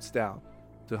drops down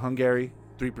to Hungary,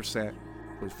 3%,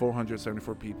 with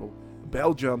 474 people.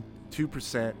 Belgium,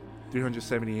 2%,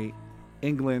 378.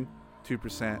 England,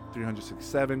 2%,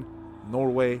 367.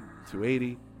 Norway,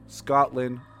 280.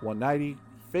 Scotland, 190.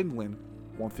 Finland,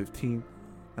 115.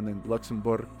 And then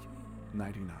Luxembourg,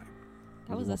 99.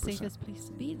 That was the 1%. safest place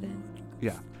to be then.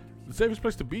 Yeah. The safest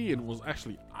place to be in was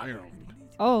actually Ireland.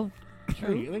 Oh, They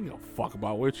true. ain't gonna fuck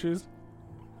about witches.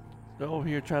 They're over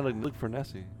here trying to look for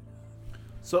Nessie.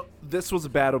 So this was a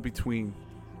battle between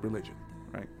religion,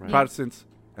 right? Right. Protestants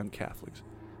and Catholics.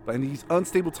 But in these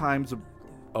unstable times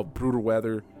of brutal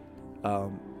weather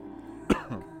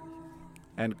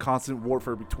and constant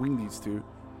warfare between these two,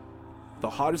 the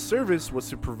hottest service was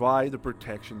to provide the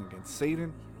protection against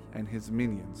Satan and his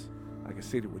minions, like I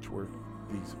stated, which were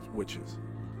these witches.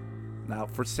 Now,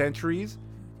 for centuries,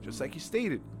 just like you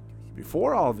stated,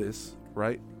 before all this,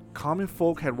 right, common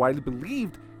folk had widely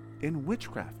believed in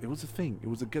witchcraft. It was a thing. It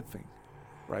was a good thing,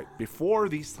 right? Before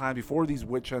these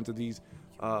witch hunts and these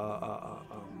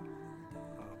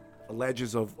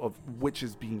alleges of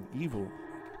witches being evil,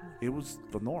 it was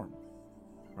the norm,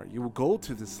 right? You would go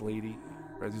to this lady,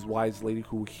 right, this wise lady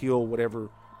who would heal whatever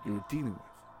you were dealing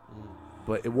with.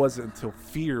 But it wasn't until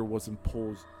fear was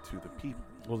imposed to the people.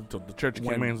 Well, until the church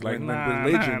When- came in, it's like, when nah,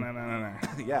 religion- nah.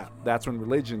 Yeah, that's when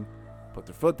religion put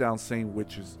their foot down, saying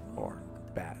witches are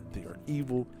bad. They are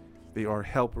evil. They are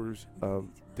helpers of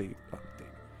the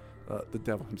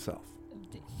devil himself.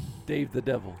 Dave the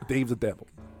Devil. Dave the devil.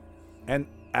 And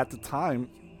at the time,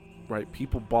 right,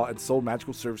 people bought and sold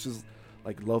magical services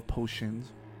like love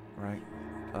potions, right,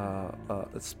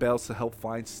 spells to help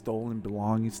find stolen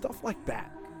belongings, stuff like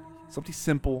that. Something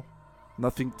simple,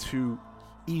 nothing too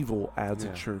evil as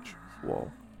a church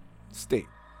will state.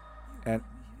 And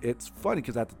it's funny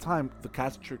because at the time the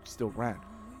Catholic Church still ran,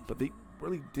 but they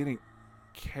really didn't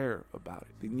care about it.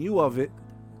 They knew of it,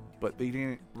 but they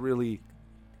didn't really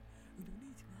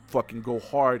fucking go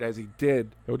hard as he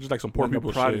did. It was just like some poor when the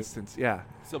people shit. Protestants. Yeah,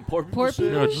 Some poor people. Poor shit.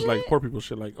 You know, it's just like poor people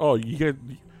shit. Like, oh, you have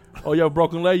a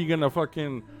broken leg. You're gonna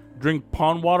fucking drink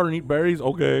pond water and eat berries.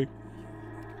 Okay.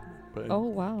 But, Oh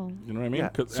wow. you know what I mean? yeah.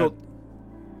 'Cause- So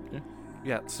yeah.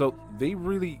 yeah, so they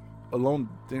really alone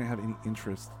didn't have any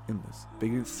interest in this. They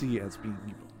didn't see it as being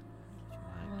evil.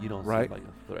 You don't Right. seem like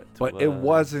a threat to But us. it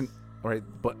wasn't, right?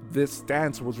 But this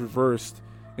stance was reversed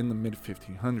in the mid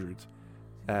 1500s,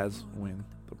 as when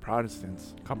the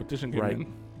Protestants, competition came right,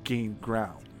 in. gained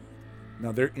ground.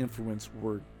 Now their influence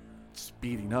were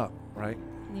speeding up, right?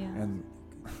 Yeah. And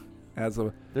as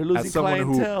a They're losing someone who-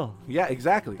 clientele. yeah,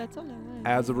 exactly. That's all I want.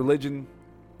 As a religion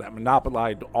that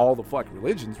monopolized all the fucking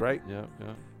religions, right? Yeah,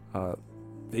 yeah.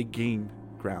 They gained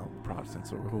ground, the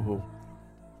Protestants.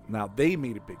 Now they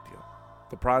made a big deal.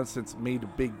 The Protestants made a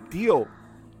big deal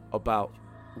about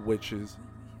witches,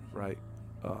 right?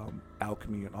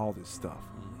 Alchemy and all this stuff.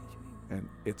 And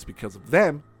it's because of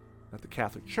them that the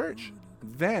Catholic Church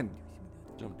then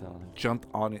Jumped down. jumped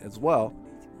on it as well.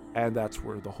 And that's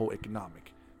where the whole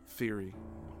economic theory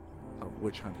of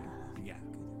witch hunting began.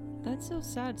 That's so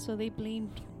sad. So they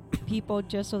blamed people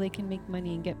just so they can make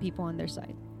money and get people on their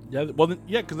side. Yeah, well,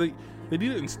 because they need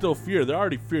to instill fear. They're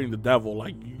already fearing the devil.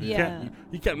 Like Yeah.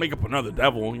 you can't make up another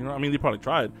devil. You know, I mean, they probably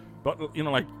tried, but you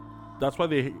know, like that's why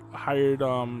they hired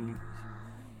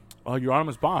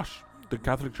Hieronymus Bosch, the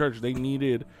Catholic Church. They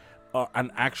needed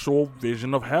an actual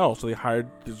vision of hell, so they hired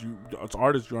this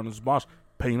artist Hieronymus Bosch,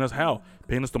 paint us hell,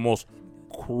 paint us the most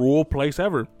cruel place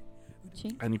ever.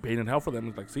 Ching. And he painted hell for them.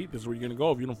 It's like, see, this is where you're gonna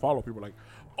go if you don't follow. People are like,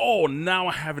 oh, now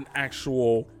I have an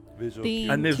actual Visual. Theme.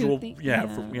 an visual, to think-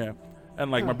 yeah, and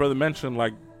like my brother mentioned,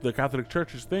 like the Catholic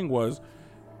Church's thing was,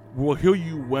 we'll heal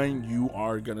you when you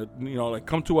are gonna, you know, like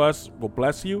come to us, we'll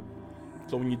bless you,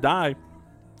 so when you die,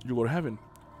 you go to heaven.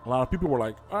 A lot of people were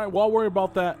like, all right, well, I'll worry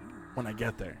about that when I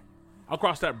get there. I'll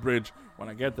cross that bridge when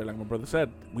I get there. Like my brother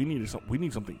said, we need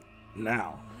something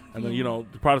now. And then, you know,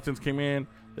 the Protestants came in,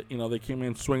 you know, they came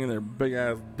in swinging their big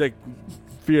ass dick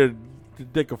of fear. The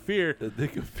dick of fear.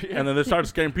 And then they started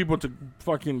scaring people to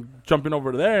fucking jumping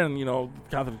over there, and you know,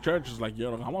 the Catholic Church is like,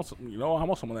 yo, I want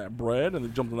some of that bread, and they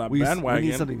jumped on that we bandwagon.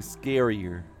 need something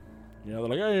scarier. Yeah, they're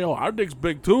like, hey, yo, our dick's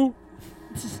big too.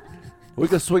 We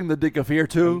could swing the dick of fear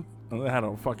too. And they had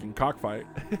a fucking cockfight.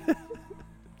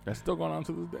 That's still going on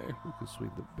to this day. We could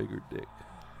swing the bigger dick.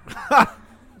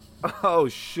 Oh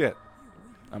shit!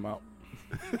 I'm out.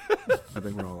 I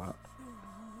think we're all out.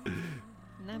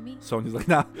 Not me. Sony's like,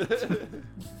 nah.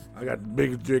 I got the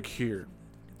biggest dick here.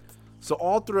 So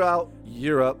all throughout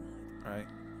Europe, right,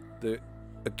 the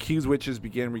accused witches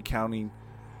began recounting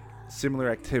similar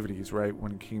activities, right,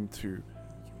 when it came to,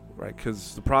 right,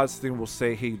 because the Protestant will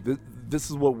say, hey,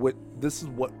 this is what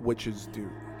witches do,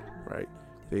 right?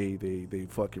 They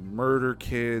fucking murder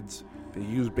kids. They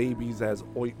use babies as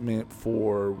ointment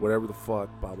for whatever the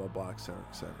fuck, blah blah blah, etc.,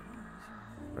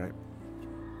 right?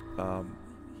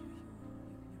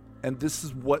 And this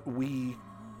is what we,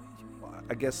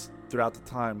 I guess, throughout the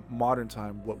time, modern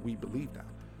time, what we believe now,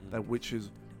 that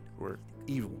witches were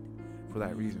evil for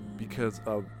that reason, because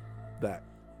of that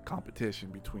competition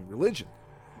between religion.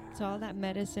 So all that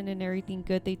medicine and everything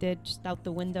good they did just out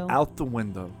the window. Out the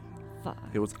window. Fuck.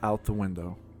 It was out the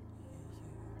window.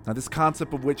 Now, this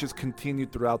concept of witches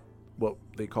continued throughout what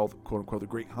they call, quote-unquote, the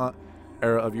Great Hunt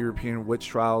era of European witch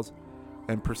trials,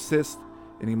 and persist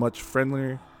in a much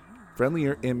friendlier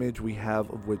image we have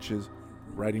of witches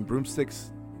riding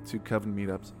broomsticks to coven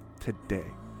meetups today.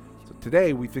 So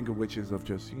today we think of witches of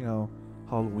just, you know,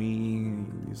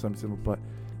 Halloween, something simple, but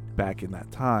back in that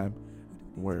time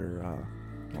where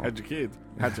Had your kids.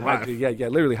 Had your Hide wife. your- yeah,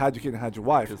 literally hide your kid and hide your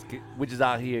wife. Which is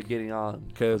out here getting on.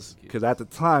 Because at the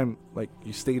time, like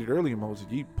you stated earlier, Moses,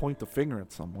 you point the finger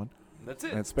at someone, That's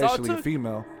it. and That's all it especially a took.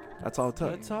 female. That's all it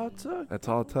took. That's all it took. That's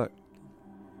all it took.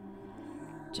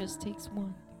 Just takes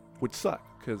one. Which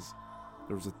sucked because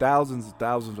there was thousands and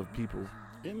thousands of people,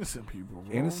 Innocent people,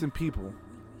 bro. innocent people,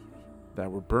 that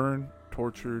were burned,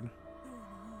 tortured,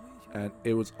 and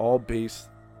it was all based,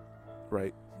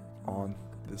 right, on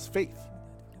this faith,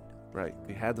 right?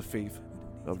 They had the faith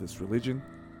of this religion,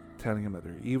 telling them that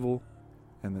they're evil,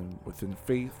 and then within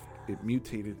faith, it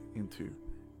mutated into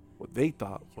what they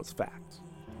thought was fact.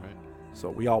 Right. So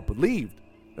we all believed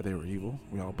that they were evil.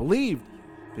 We all believed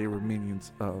they were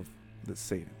minions of the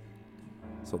Satan.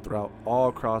 So throughout all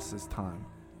across this time,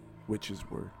 witches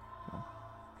were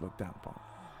looked down upon,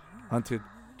 hunted,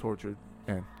 tortured,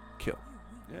 and killed.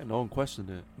 Yeah, no one questioned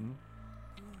it.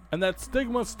 And that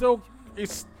stigma still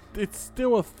it's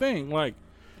still a thing. Like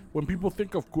when people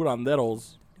think of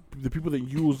curanderos, the people that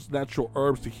use natural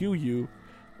herbs to heal you,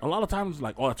 a lot of times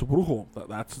like, oh, that's a brujo.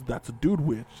 That's a dude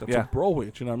witch. That's Yeah. a bro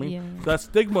witch. You know what I mean? Yeah. So that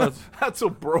stigma is, That's a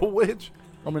bro witch.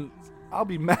 I mean, I'll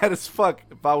be mad as fuck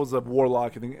if I was a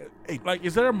warlock and think, hey, like,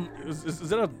 is there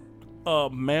a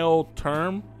male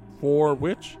term for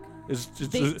witch? Is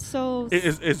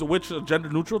witch a gender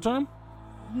neutral term?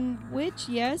 Which,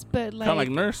 yes, but Kind of like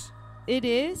nurse. it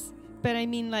is. But I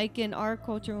mean, like in our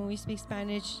culture, when we speak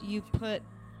Spanish, you put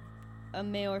a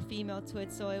male or female to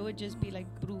it, so it would just be like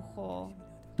brujo.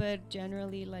 But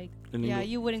generally, like, In yeah, English?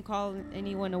 you wouldn't call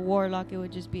anyone a warlock. It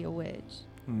would just be a witch.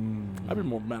 I'd be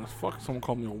more mad as fuck if someone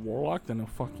called me a warlock than a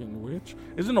fucking witch.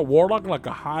 Isn't a warlock like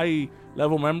a high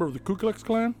level member of the Ku Klux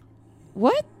Klan?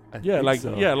 What? I Yeah, think like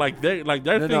so. their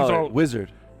No, things are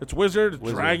wizard. it's wizards,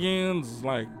 Wizard. dragons,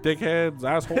 like dickheads,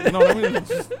 assholes. You know what I mean? It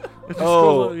just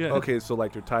oh, goes, yeah. okay, so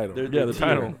like their title. They're- Yeah, the tier.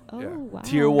 title. Oh, Yeah. wow.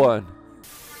 Tier 1.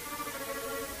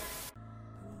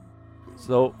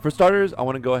 So, for starters, I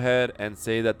want to go ahead and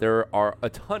say that there are a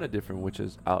ton of different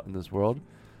witches out in this world.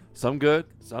 Some good,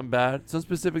 some bad, some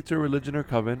specific to a religion or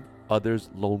coven, others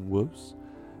lone wolves.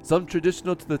 Some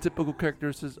traditional to the typical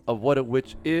characteristics of what a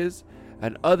witch is,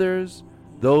 and others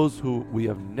those who we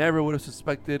have never would have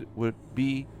suspected would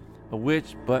be a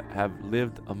witch but have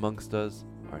lived amongst us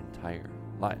our entire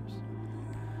lives.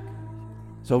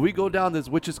 So we go down this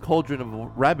witch's cauldron of a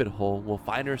rabbit hole, we'll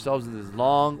find ourselves in this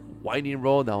long, winding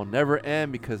road that will never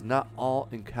end because not all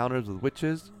encounters with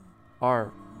witches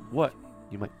are what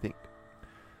you might think.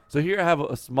 So here I have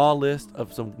a small list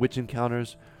of some witch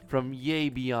encounters from yay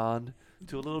beyond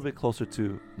to a little bit closer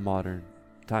to modern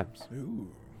times.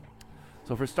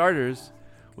 So for starters,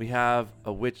 we have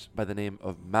a witch by the name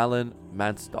of Malin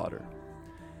Mansdaughter.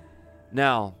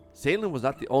 Now, Salem was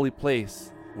not the only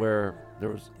place where there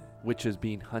was witches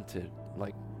being hunted.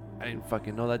 Like, I didn't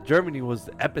fucking know that Germany was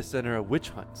the epicenter of witch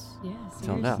hunts. Yeah,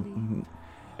 Till now. seriously.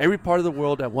 Every part of the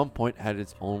world at one point had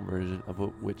its own version of a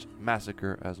witch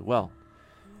massacre as well.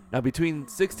 Now, between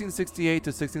 1668 to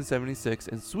 1676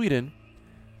 in Sweden,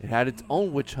 it had its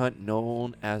own witch hunt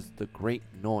known as the Great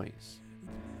Noise.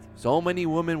 So many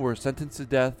women were sentenced to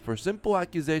death for simple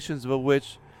accusations of a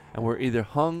witch and were either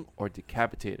hung or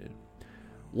decapitated.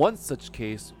 One such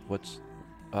case which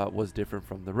was different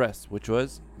from the rest, which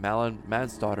was Malin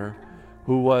Mansdaughter,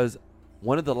 who was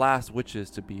one of the last witches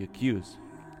to be accused.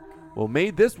 What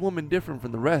made this woman different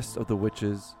from the rest of the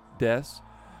witches' deaths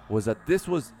was that this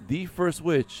was the first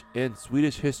witch in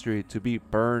Swedish history to be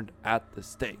burned at the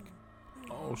stake.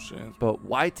 Oh shit. But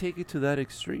why take it to that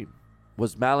extreme?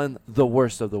 Was Malin the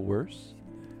worst of the worst?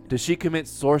 Did she commit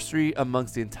sorcery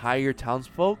amongst the entire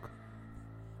townsfolk?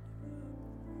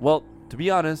 Well, to be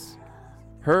honest,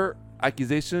 her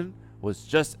accusation was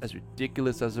just as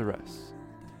ridiculous as the rest.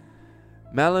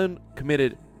 Malin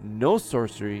committed no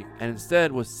sorcery and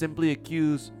instead was simply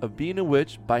accused of being a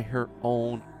witch by her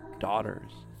own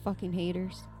daughters. Fucking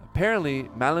haters. Apparently,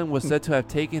 Malin was said to have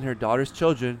taken her daughter's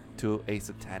children to a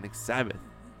satanic Sabbath.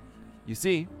 You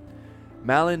see,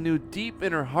 Malin knew deep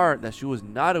in her heart that she was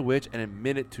not a witch and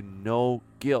admitted to no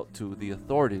guilt to the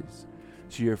authorities.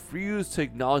 She refused to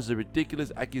acknowledge the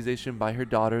ridiculous accusation by her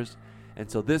daughters, and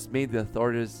so this made the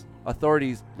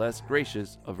authorities less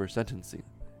gracious of her sentencing.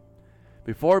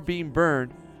 Before being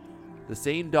burned, the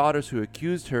same daughters who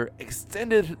accused her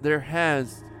extended their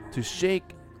hands to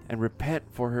shake and repent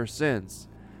for her sins.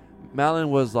 Malin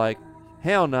was like,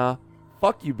 hell nah,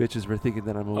 fuck you bitches for thinking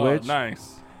that I'm a witch.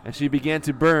 Nice. And she began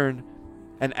to burn.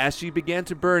 And as she began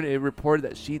to burn, it reported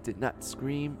that she did not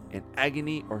scream in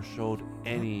agony or showed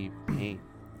any pain.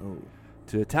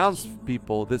 To the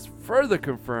townspeople, this further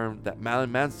confirmed that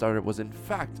Malin Mansdaughter was in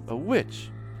fact a witch.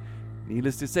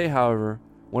 Needless to say, however,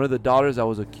 one of the daughters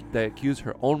that accused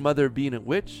her own mother of being a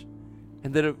witch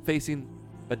ended up facing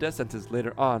a death sentence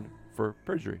later on for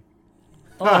perjury.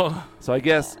 Oh, So I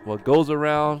guess what goes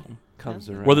around comes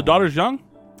around. were the daughters young?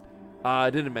 I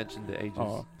didn't mention the ages.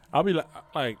 Oh, I'll be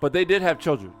like, But they did have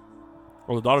children.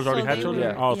 well, the daughters So already had they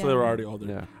children. were- Oh, so they were yeah. already older.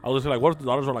 Yeah. I was just like, what if the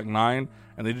daughters were like 9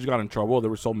 and they just got in trouble? They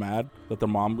were so mad that their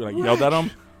mom like yelled at them.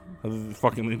 And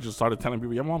they just started telling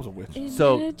people, "Your mom's a witch."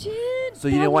 So- Imagine So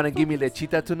you didn't want to give me motherfuckers.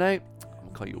 lechita tonight? I'm going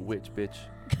to call you a witch, bitch.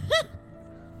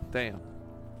 Damn.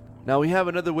 Now we have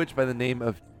another witch by the name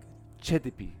of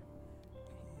Chetipi.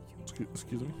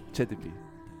 Excuse me. Chetipi.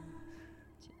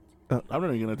 I'm not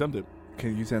even gonna attempt it.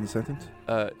 Can you use that in a sentence?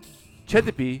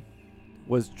 Chetipi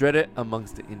was dreaded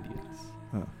amongst the Indians.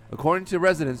 Huh. According to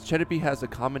residents, Chetipi has a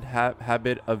common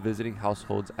habit of visiting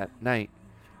households at night,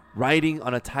 riding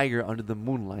on a tiger under the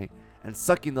moonlight, and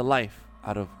sucking the life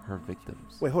out of her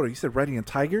victims. Wait, hold on. You said riding a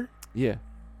tiger? Yeah,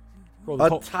 Bro,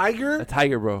 A tiger? a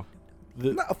tiger, bro.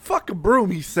 Not a fucking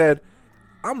broom. He said,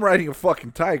 "I'm riding a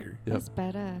fucking tiger." Yep. That's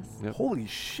badass. Yep. Holy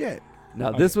shit! Now,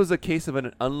 Okay. this was a case of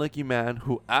an unlucky man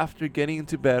who, after getting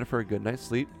into bed for a good night's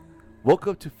sleep, woke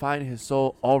up to find his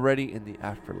soul already in the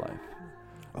afterlife.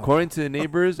 According to the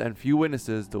neighbors and few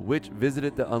witnesses, the witch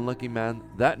visited the unlucky man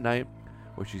that night,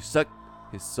 where she sucked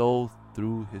his soul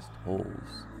through his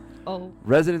holes. Oh,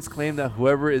 Residents claim that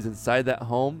whoever is inside that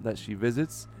home that she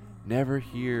visits never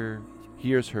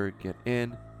hears her get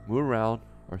in, move around,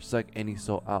 or suck any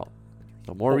soul out.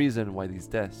 So more reason why these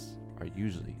deaths are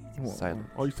usually silent.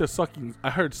 Oh, you said sucking.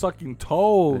 I heard sucking They're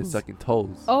toes. sucking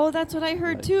toes. oh, that's what I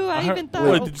heard too. I heard- even thought.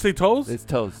 Wait, did you say toes? It's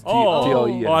toes. Oh,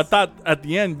 T-O-E-S. oh, I thought at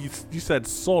the end you said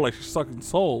soul, like she's sucking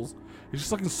souls. Is she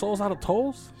sucking souls out of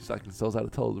toes? Sucking souls out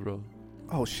of toes, bro.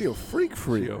 Oh, she a freak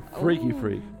freak. She a Freaky Oh.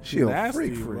 freak. She a nasty,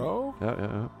 freak freak. bro.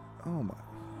 Yeah. Oh my.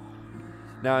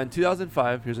 Now, in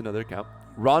 2005, here's another account.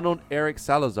 Ronald Eric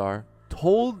Salazar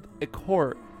told a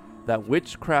court that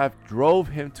witchcraft drove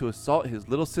him to assault his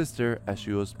little sister as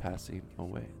she was passing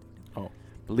away. Oh.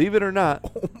 Believe it or not,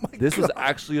 Oh my this God. was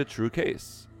actually a true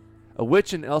case. A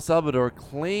witch in El Salvador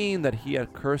claimed that he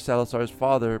had cursed Salazar's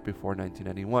father before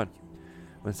 1991.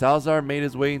 When Salazar made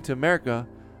his way into America,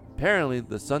 apparently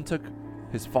the son took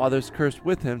his father's curse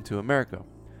with him to America,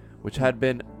 which had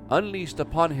been unleashed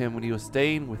upon him when he was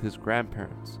staying with his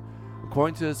grandparents.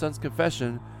 According to the son's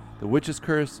confession, the witch's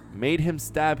curse made him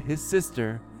stab his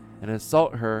sister and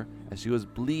assault her as she was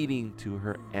bleeding to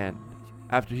her end.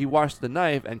 After he washed the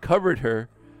knife and covered her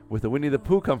with a Winnie the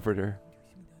Pooh comforter.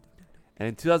 And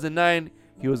in 2009,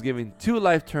 he was given 2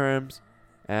 life terms,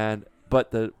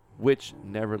 but the witch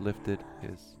never lifted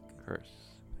his curse.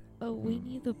 A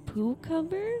Winnie the Pooh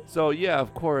cover? So yeah,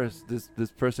 of course, this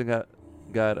person got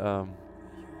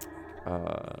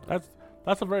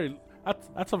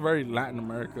That's a very Latin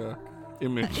America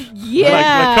image. Yeah.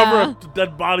 Like cover up the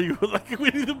dead body with like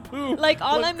Winnie the Pooh. Like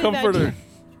all with I'm comforter. imagining.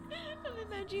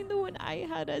 I'm imagining the one I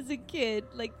had as a kid.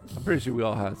 Like, I'm pretty sure we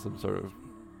all had some sort of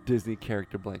Disney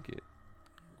character blanket.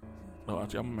 Oh,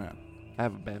 actually, I'm a man. I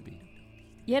have a Bambi.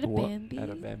 you had a What? Bambi. I had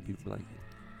a Bambi blanket.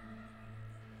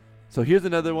 So here's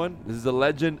another one. This is the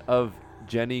legend of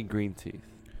Jenny Greenteeth.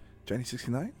 Jenny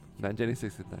 69? Not Jenny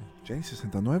 69. Jenny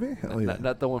 69? Hell yeah.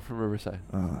 Not the one from Riverside.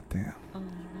 Oh, damn. Oh, no.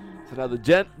 So now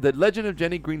the legend of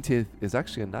Jenny Greenteeth is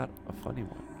actually not a funny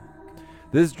one.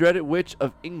 This dreaded witch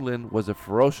of England was a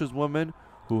ferocious woman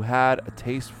who had a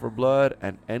taste for blood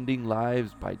and ending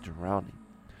lives by drowning.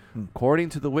 According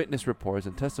to the witness reports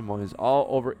and testimonies all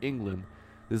over England,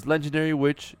 this legendary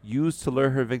witch used to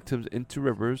lure her victims into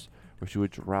rivers where she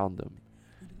would drown them,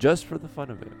 just for the fun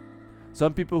of it.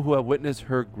 Some people who have witnessed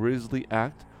her grisly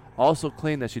act also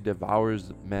claim that she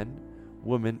devours men,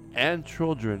 women, and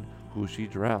children who she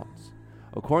drowns.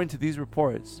 According to these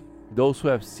reports, those who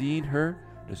have seen her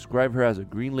describe her as a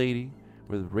green lady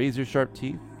with razor-sharp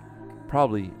teeth,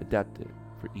 probably adapted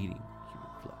for eating human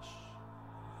flesh.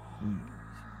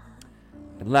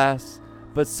 And last,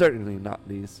 but certainly not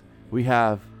least, we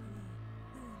have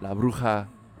La Bruja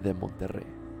de Monterrey,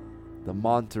 the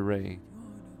Monterrey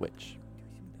witch.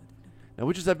 Now,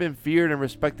 witches have been feared and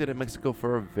respected in Mexico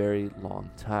for a very long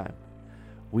time.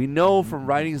 We know from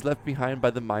writings left behind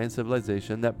by the Mayan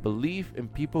civilization that belief in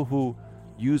people who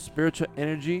use spiritual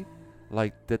energy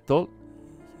like Tetol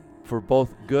for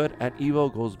both good and evil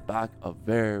goes back a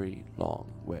very long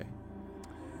way.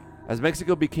 As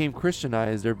Mexico became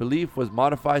Christianized, their belief was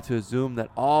modified to assume that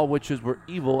all witches were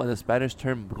evil, and the Spanish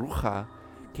term bruja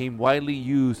came widely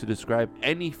used to describe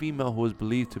any female who was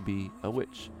believed to be a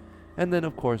witch. And then,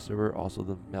 of course, there were also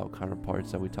the male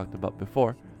counterparts that we talked about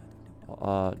before,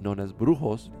 known as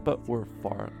brujos, but were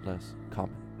far less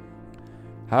common.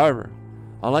 However,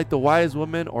 Unlike the wise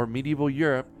woman or medieval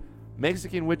Europe,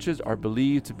 Mexican witches are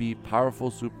believed to be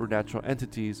powerful supernatural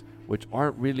entities which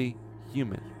aren't really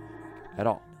human at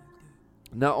all.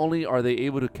 Not only are they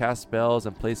able to cast spells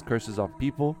and place curses on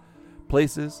people,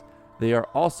 places, they are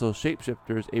also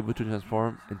shapeshifters able to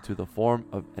transform into the form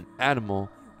of an animal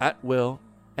at will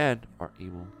and are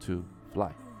able to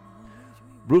fly.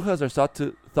 Brujas are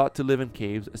thought to live in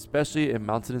caves, especially in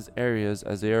mountainous areas,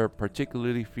 as they are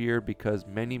particularly feared because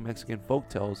many Mexican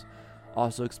folktales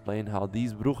also explain how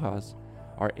these brujas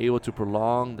are able to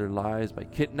prolong their lives by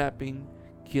kidnapping,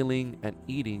 killing, and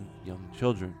eating young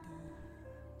children.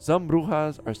 Some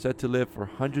brujas are said to live for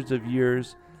hundreds of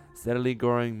years, steadily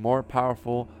growing more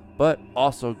powerful, but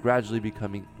also gradually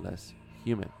becoming less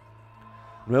human.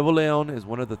 Nuevo León is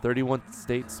one of the 31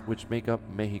 states which make up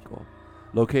Mexico.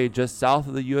 Located just south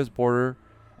of the U.S. border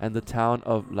and the town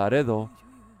of Laredo,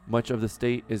 much of the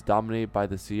state is dominated by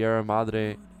the Sierra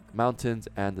Madre Mountains,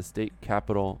 and the state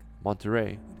capital,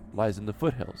 Monterrey, lies in the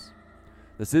foothills.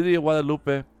 The city of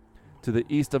Guadalupe, to the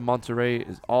east of Monterrey,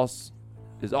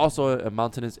 is also a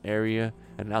mountainous area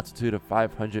at an altitude of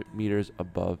 500 meters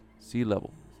above sea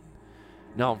level.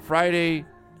 Now, on Friday,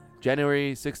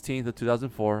 January 16th of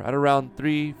 2004, at around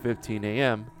 3:15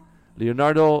 a.m.,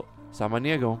 Leonardo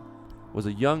Samaniego was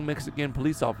a young Mexican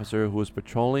police officer who was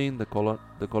patrolling the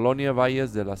Colonia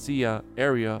Valles de la Silla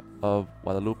area of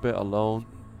Guadalupe alone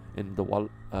in the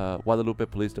Guadalupe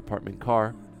Police Department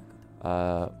car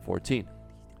 14.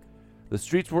 The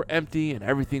streets were empty and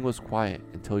everything was quiet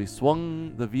until he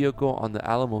swung the vehicle on the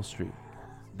Alamo Street.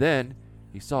 Then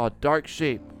he saw a dark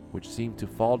shape which seemed to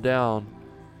fall down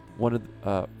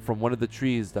from one of the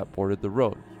trees that bordered the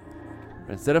road.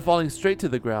 But instead of falling straight to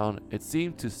the ground, it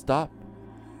seemed to stop,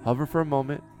 hover for a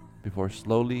moment before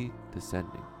slowly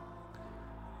descending.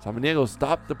 Samaniego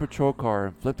stopped the patrol car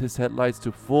and flipped his headlights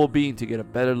to full beam to get a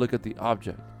better look at the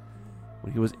object.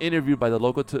 When he was interviewed by the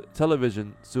local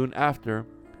television soon after,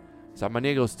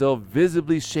 Samaniego, still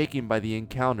visibly shaken by the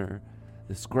encounter,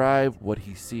 described what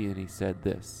he see, and he said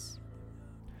this: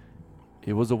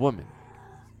 "It was a woman,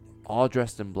 all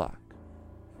dressed in black,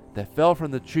 that fell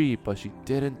from the tree, but she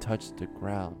didn't touch the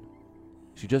ground.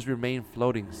 She just remained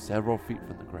floating several feet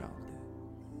from the ground.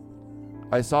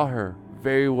 I saw her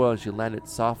very well. She landed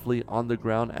softly on the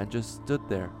ground and just stood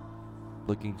there,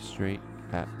 looking straight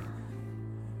at me.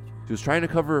 She was trying to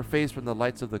cover her face from the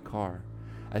lights of the car.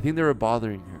 I think they were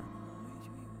bothering her.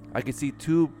 I could see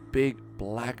two big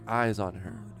black eyes on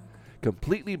her,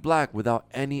 completely black without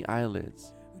any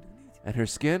eyelids, and her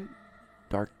skin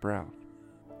dark brown.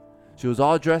 She was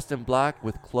all dressed in black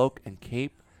with cloak and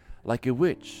cape like a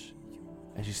witch,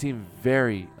 and she seemed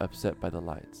very upset by the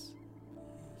lights.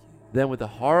 Then with a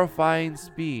horrifying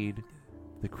speed,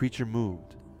 the creature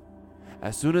moved.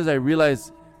 As soon as I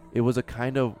realized it was a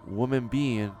kind of woman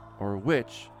being or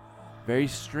witch, very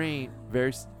strange,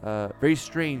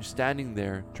 standing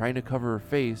there trying to cover her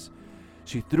face,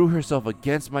 she threw herself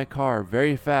against my car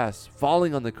very fast,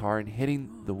 falling on the car and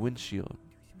hitting the windshield.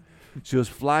 She was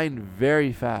flying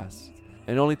very fast,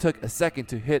 and it only took a second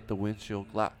to hit the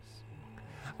windshield glass.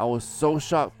 I was so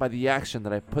shocked by the action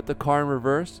that I put the car in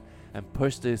reverse and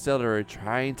pushed the accelerator,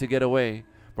 trying to get away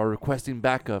while requesting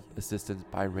backup assistance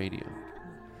by radio.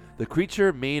 The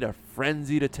creature made a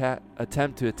frenzied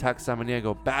attempt to attack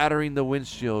Samaniego, battering the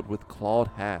windshield with clawed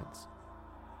hands.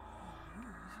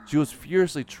 She was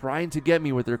furiously trying to get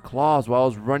me with her claws while I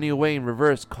was running away in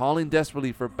reverse, calling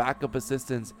desperately for backup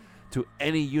assistance to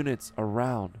any units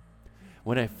around.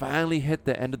 When I finally hit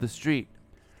the end of the street,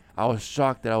 I was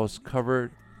shocked that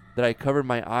I covered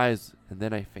my eyes, and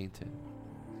then I fainted.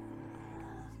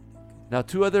 Now,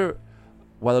 two other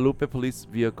Guadalupe police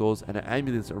vehicles and an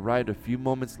ambulance arrived a few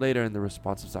moments later in the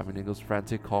response of Samaniego's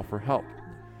frantic call for help.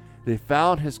 They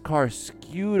found his car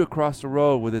skewed across the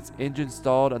road with its engine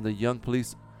stalled and the young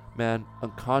policeman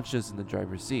unconscious in the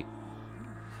driver's seat.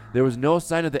 There was no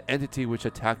sign of the entity which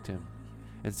attacked him,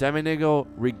 and Samaniego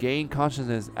regained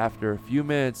consciousness after a few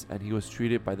minutes, and he was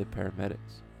treated by the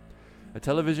paramedics. A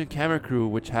television camera crew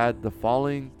which had the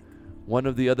following one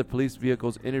of the other police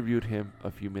vehicles interviewed him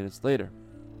a few minutes later.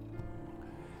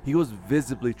 He was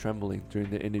visibly trembling during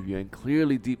the interview and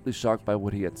clearly deeply shocked by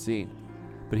what he had seen,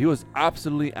 but he was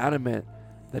absolutely adamant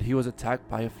that he was attacked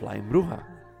by a flying bruja.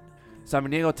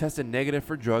 Samaniego tested negative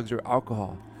for drugs or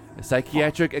alcohol. A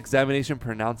psychiatric examination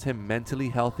pronounced him mentally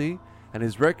healthy, and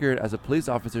his record as a police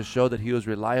officer showed that he was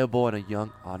reliable and a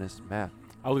young, honest man.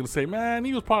 I was gonna say, man,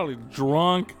 he was probably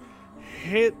drunk,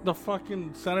 hit the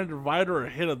fucking center divider or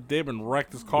hit a dip and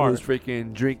wrecked his car. He was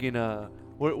freaking drinking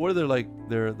what are their like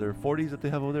their 40s that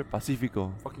they have over there?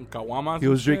 Pacifico. Fucking caguamas. He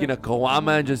was and shit. drinking a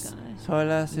caguama and just Gosh.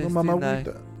 sola Mama 69.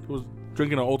 Agüita. He was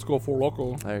drinking an old school Four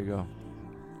Loko. There you go.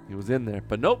 He was in there,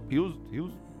 but nope, he was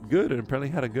good and apparently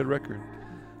had a good record.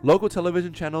 Local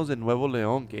television channels in Nuevo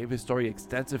León gave his story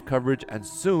extensive coverage, and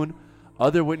soon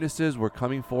other witnesses were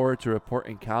coming forward to report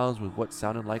encounters with what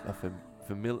sounded like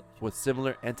with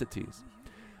similar entities.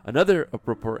 Another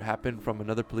report happened from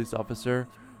another police officer,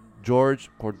 George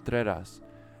Contreras,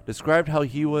 described how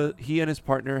he and his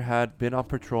partner had been on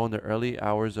patrol in the early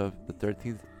hours of the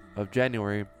 13th of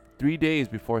January, 3 days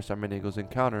before Samaniegos'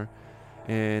 encounter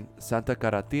in Santa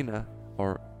Catarina,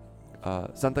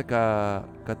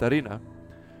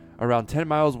 around 10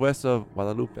 miles west of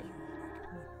Guadalupe.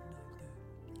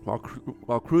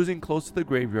 While cruising close to the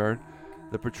graveyard,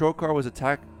 the patrol car was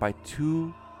attacked by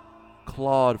two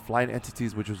clawed flying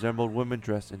entities which resembled women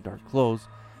dressed in dark clothes,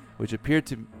 which appeared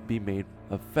to be made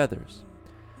of feathers.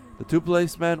 The two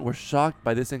policemen were shocked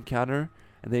by this encounter,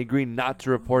 and they agreed not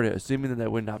to report it, assuming that they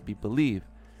would not be believed.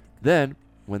 Then,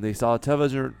 when they saw a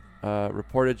television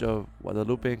reportage of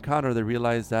Guadalupe encounter, they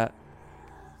realized that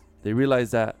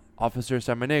Officer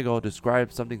Samaniego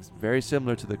described something very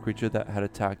similar to the creature that had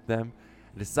attacked them,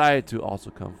 and decided to also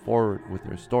come forward with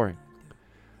their story.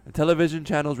 The television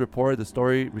channels reported the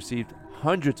story received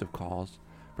hundreds of calls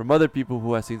from other people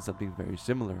who had seen something very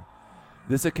similar.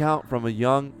 This account from a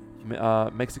young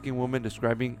Mexican woman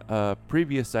describing a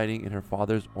previous sighting in her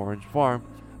father's orange farm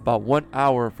about 1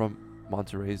 hour from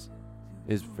Monterrey's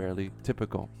is fairly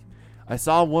typical. I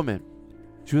saw a woman.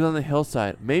 She was on the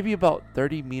hillside, maybe about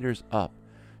 30 meters up.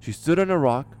 She stood on a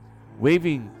rock,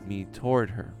 waving me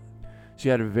toward her. She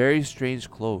had very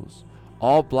strange clothes,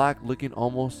 all black, looking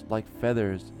almost like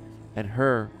feathers, and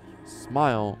her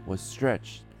smile was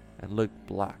stretched and looked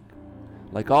black,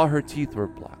 like all her teeth were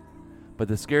black. But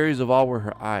the scariest of all were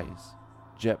her eyes,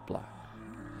 jet black.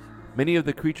 Many of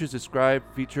the creatures described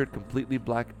featured completely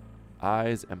black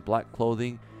eyes and black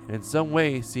clothing, and in some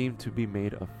way seemed to be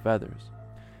made of feathers.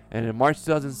 And in March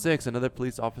 2006, another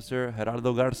police officer,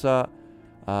 Gerardo Garza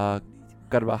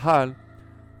Carvajal,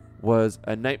 was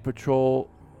a night patrol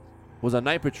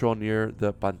near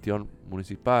the Panteón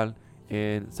Municipal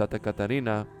in Santa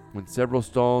Catarina when several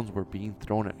stones were being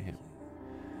thrown at him.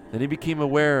 Then he became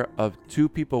aware of two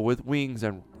people with wings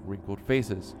and wrinkled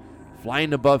faces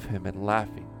flying above him and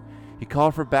laughing. He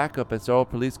called for backup, and several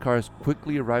police cars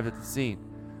quickly arrived at the scene.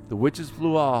 The witches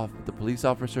flew off, but the police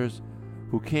officers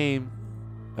who came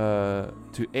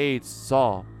to aid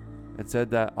saw and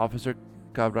said that Officer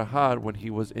Carvajal when he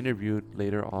was interviewed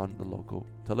later on the local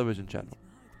television channel.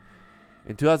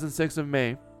 In 2006 of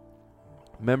May,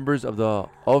 members of the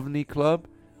OVNI Club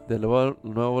de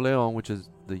Nuevo León, which is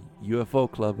the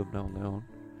UFO Club of Nuevo León,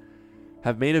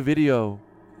 have made a video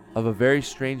of a very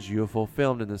strange UFO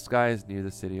filmed in the skies near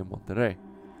the city of Monterrey.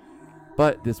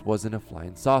 But this wasn't a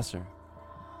flying saucer.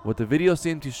 What the video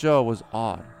seemed to show was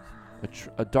odd.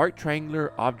 A dark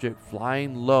triangular object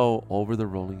flying low over the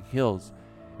rolling hills.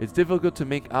 It's difficult to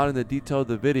make out in the detail of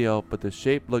the video, but the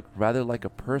shape looked rather like a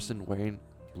person wearing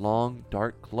long,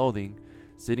 dark clothing,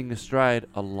 sitting astride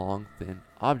a long, thin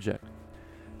object.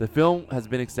 The film has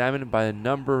been examined by a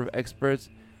number of experts,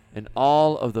 and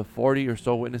all of the 40 or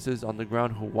so witnesses on the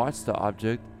ground who watched the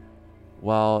object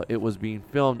while it was being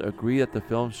filmed agree that the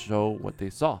film showed what they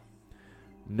saw.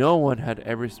 No one had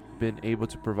ever been able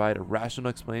to provide a rational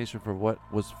explanation for what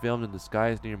was filmed in the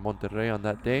skies near Monterrey on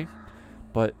that day,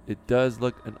 but it does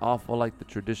look an awful like the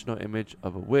traditional image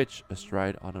of a witch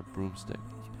astride on a broomstick.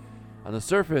 On the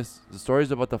surface, the stories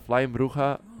about the flying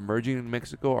bruja emerging in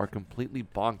Mexico are completely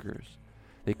bonkers.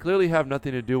 They clearly have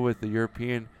nothing to do with the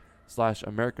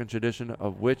European/American tradition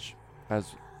of witch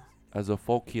as a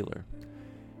folk healer.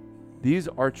 These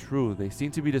are true. They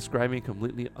seem to be describing a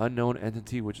completely unknown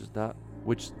entity which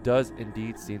does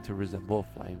indeed seem to resemble a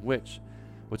flying witch.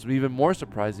 What's even more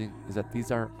surprising is that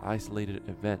these are isolated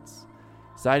events.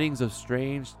 Sightings of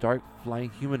strange, dark flying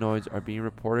humanoids are being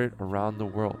reported around the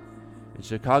world. In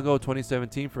Chicago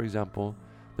 2017, for example,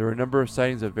 there were a number of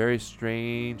sightings of very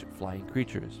strange flying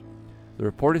creatures. The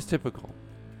report is typical.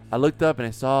 I looked up and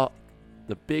I saw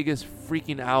the biggest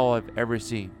freaking owl I've ever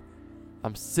seen.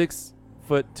 I'm 6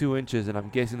 foot 2 inches, and I'm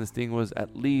guessing this thing was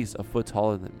at least a foot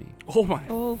taller than me. Oh my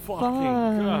Oh, fucking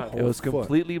fuck. god. It was foot.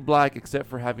 completely black except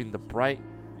for having the bright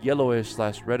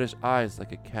yellowish/reddish eyes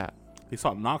like a cat. They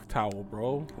saw Noctowl,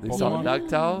 bro. They saw Pokemon.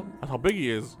 Noctowl? That's how big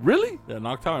he is. Really? Yeah,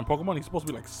 Noctowl in Pokemon, he's supposed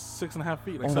to be like 6.5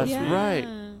 feet. Like Oh, 7 that's feet. right.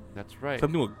 That's right.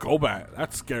 Something with Golbat.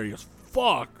 That's scary as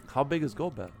fuck. How big is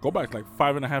Golbat? Golbat's like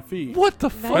 5.5 feet. What the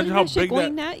Imagine fuck? Imagine how that shit big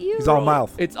going that- at you. He's all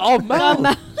mouth. It's all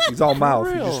mouth. He's all mouth.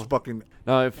 He real. just fucking.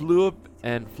 Now it flew up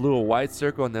and flew a wide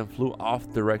circle and then flew off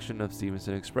the direction of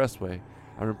Stevenson Expressway.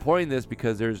 I'm reporting this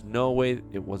because there's no way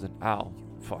it was an owl.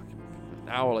 Fuck. An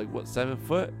owl like what, 7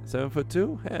 foot?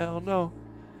 7'2"? Hell no.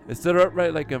 It stood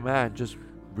upright like a man, just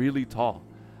really tall.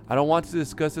 I don't want to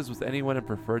discuss this with anyone and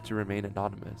prefer to remain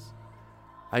anonymous.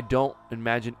 I don't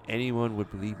imagine anyone would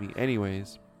believe me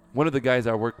anyways. One of the guys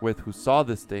I work with who saw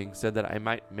this thing said that I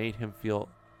made him feel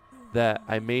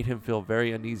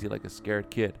very uneasy like a scared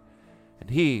kid, and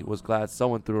he was glad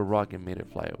someone threw a rock and made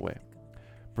it fly away.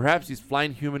 Perhaps these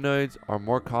flying humanoids are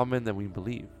more common than we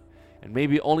believe, and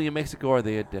maybe only in Mexico are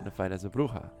they identified as a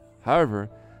bruja. However,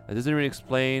 that doesn't really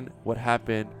explain what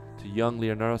happened to young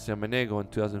Leonardo Samaniego in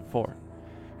 2004.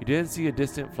 He didn't see a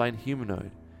distant flying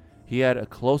humanoid. He had a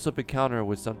close-up encounter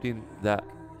with something that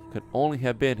could only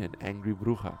have been an angry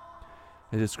bruja.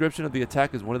 His description of the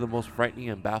attack is one of the most frightening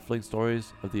and baffling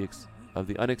stories of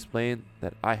the unexplained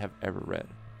that I have ever read.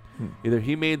 Either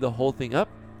he made the whole thing up,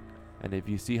 and if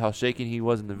you see how shaken he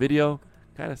was in the video,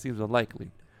 kind of seems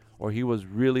unlikely, or he was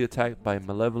really attacked by a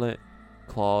malevolent,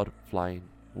 clawed, flying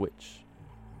witch.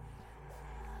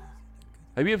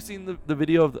 Have you ever seen the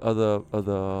video of the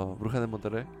Bruja de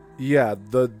Monterrey? Yeah,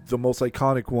 the most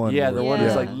iconic one. Yeah, the one Yeah.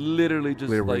 is like literally just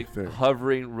Clear right like there.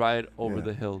 hovering right over Yeah.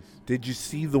 the hills. Did you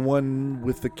see the one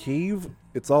with the cave?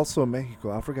 It's also in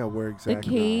Mexico. I forgot where The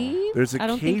exactly. cave? There's a I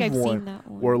don't cave think I've one seen that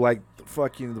one. where like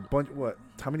fucking the bunch. What?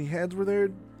 How many heads were there?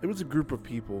 It was a group of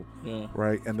people, Yeah.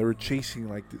 right? And they were chasing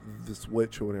like this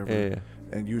witch or whatever. Yeah.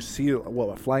 And you see it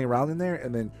flying around in there,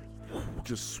 and then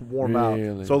just swarm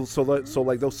Really? out. So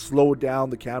like they'll slow down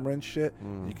the camera and shit.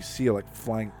 Mm. You can see it like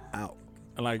flying out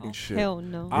And like, and shit. Hell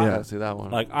no. I- Yeah. See that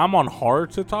one. like I'm on horror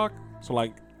TikTok, so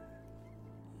like,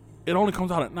 it only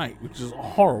comes out at night, which is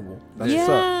horrible. That's what's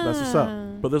up. That's what's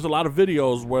up. But there's a lot of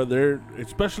videos where they're,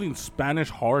 especially in Spanish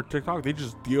horror TikTok, they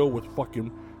just deal with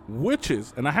fucking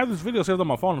witches. And I have this video saved on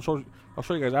my phone. I'll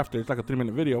show you guys after. It's like a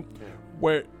 3-minute video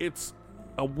where it's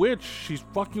a witch. She's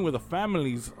fucking with a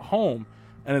family's home,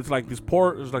 and it's like this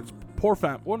poor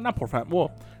family. Well, not poor family.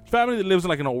 Well, family that lives in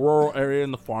like in a rural area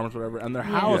in the farms, whatever. And their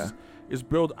Yeah. house is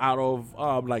built out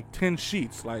of like tin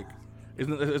sheets. Like it's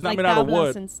not Like made out of tablas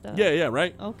wood. and stuff. Yeah,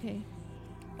 right. Okay.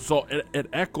 So it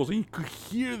echoes, and you could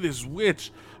hear this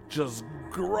witch just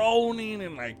groaning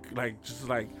and like just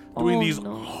like doing Oh, these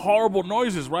no. horrible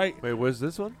noises. Right? Wait, where's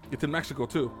this one? It's in Mexico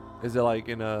too. Is it like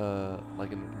in a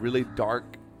really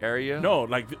dark area? No,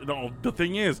 no. The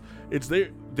thing is, it's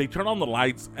they turn on the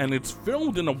lights, and it's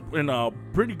filmed in a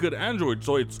pretty good Android,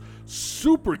 so it's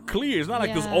super clear. It's not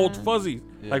like this old Yeah. fuzzy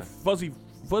Yeah. like fuzzy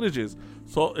footages.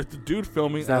 So it's the dude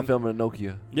filming. It's not and- filming a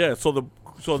Nokia. Yeah, so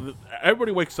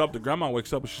everybody wakes up. The grandma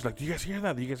wakes up, and she's like, "Do you guys hear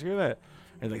that? Do you guys hear that?"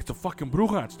 And like, it's the fucking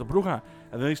bruja. It's the bruja.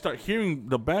 And then they start hearing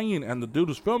the banging, and the dude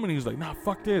who's filming, he's like, "Nah,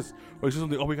 fuck this." Or he says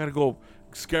something, "Oh, we gotta go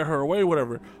scare her away,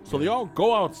 whatever." So they all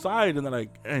go outside, and they're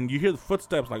like, and you hear the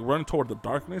footsteps like running toward the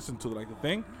darkness into like the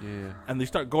thing, Yeah. and they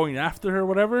start going after her,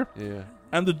 whatever. Yeah.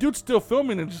 And the dude's still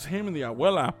filming, and just him and the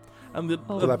abuela, and the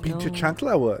Oh, So la no. pinche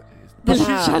chancla, what?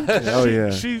 oh yeah.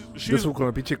 she's This one con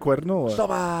el pinche cuerno.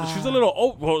 What? she's a little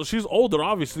old. Well, she's older,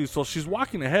 obviously, so she's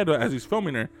walking ahead as he's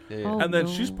filming her. Yeah. Oh, And then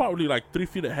no. she's probably like 3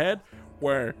 feet ahead,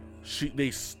 where they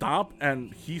stop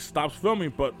and he stops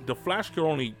filming, but the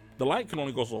light can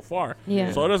only go so far.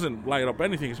 Yeah. So it doesn't light up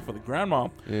anything except for the grandma.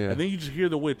 Yeah. And then you just hear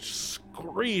the witch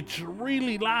screech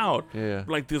really loud. Yeah.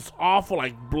 Like this awful,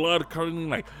 like blood curdling,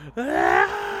 like,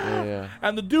 "Ah!" Yeah.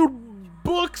 And the dude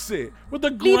books it with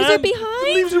the Leaves her grand- behind?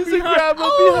 Leaves her behind.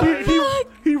 Oh,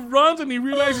 He runs and he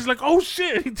realizes like, oh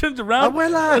shit. He turns around.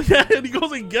 Abuela. Yeah, and he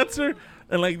goes and gets her.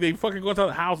 And like they fucking go into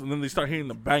the house, and then they start hearing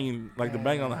the banging, like the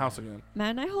banging on the house again.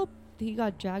 Man, I hope he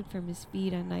got dragged from his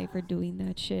feet at night for doing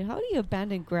that shit. How do you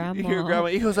abandon grandma? You hear grandma,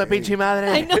 hijos de pinche madre.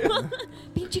 I know.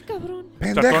 Pinche cabrón.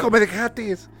 Pendejo, me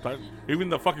dejaste. Like, even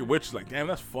the fucking witch is like, damn,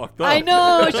 that's fucked up. I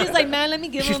know. She's like, man, let me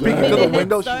give She's him a speaking to minute the head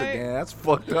window. She's start. like, yeah, that's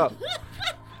fucked up.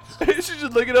 She's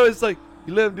just looking at him. It's like,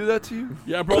 you let him do that to you?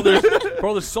 Yeah, bro.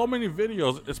 There's so many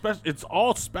videos. Especially, it's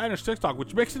all Spanish TikTok,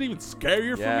 which makes it even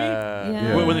scarier for me.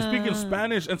 Yeah. When they speak in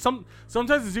Spanish, and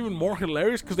sometimes it's even more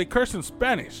hilarious because they curse in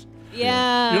Spanish.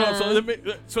 Yeah. You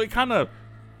know, so it kind of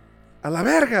A la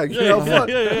verga. You Yeah, know, yeah, fuck.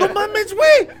 yeah, yeah. No mames,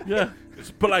 güey. yeah.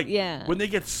 But like Yeah. when they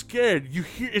get scared, you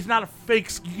hear it's not a fake.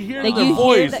 You hear Like their you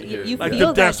voice. hear that, you Like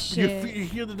feel the that you shit.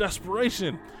 hear the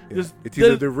desperation. There's- It's either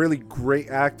there's- they're really great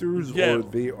actors Yeah. or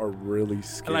they are really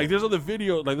scared. And like there's other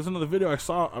video, like there's another video I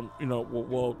saw. You know,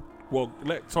 we'll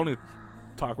let Sony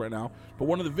talk right now. But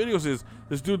one of the videos is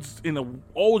this dude's in an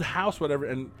old house, whatever,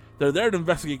 and they're there to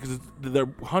investigate because they're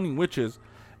hunting witches.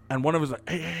 And one of us is like,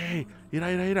 hey,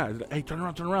 ira. He's like, hey, turn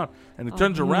around. And he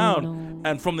turns Oh, around, no.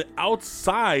 and from the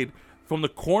outside, from the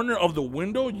corner of the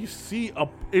window, you see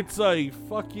it's a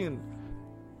fucking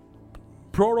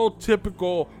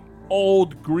prototypical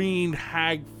old green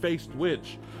hag-faced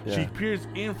witch. Yeah. She peers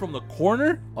in from the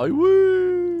corner, Ay,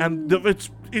 woo. and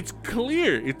it's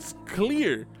clear. It's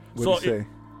clear. What do you say?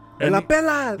 and La he-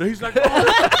 pela. He's like,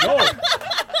 oh,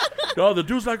 no, the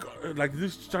dude's like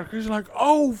this. He's like,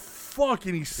 oh fuck,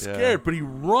 and he's scared, Yeah. but he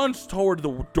runs toward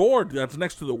the door that's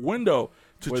next to the window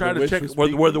to Where try the to witch check was where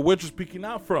peeking? the witch is peeking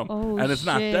out from, Oh, and it's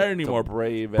not shit. there It's a anymore.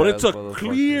 brave But it's ass a motherfucker.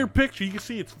 clear picture. You can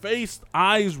see its face,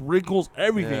 eyes, wrinkles,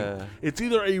 everything. Yeah. It's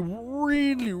either a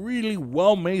really, really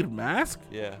well-made mask,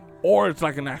 Yeah. or it's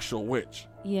like an actual witch.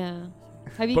 Yeah.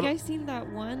 Have you But- guys seen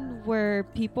that one where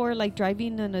people are like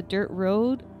driving on a dirt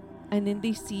road and then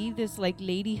they see this like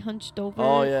lady hunched over?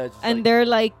 Oh, yeah, it's And like- they're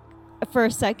like, for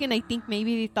a second, I think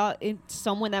maybe they thought it's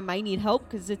someone that might need help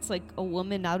because it's like a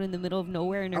woman out in the middle of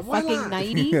nowhere in her fucking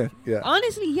 90. yeah, yeah,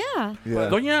 Honestly, yeah. yeah.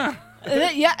 Doña,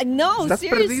 Yeah, no, ¿Estás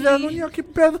seriously. perdida, doña? ¿Qué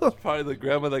pedo? Probably the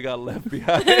grandma that got left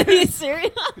behind. Are you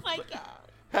serious? Oh my God.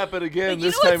 Happened again. Like, you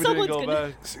This know time what it didn't go someone's gonna-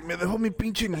 back. Se me dejó mi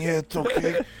pinche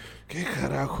nieto. ¿Qué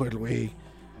carajo el güey?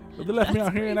 they left me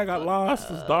out here and I got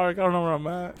lost. It's dark. I don't know where I'm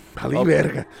at. Valí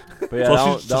verga. But yeah, So that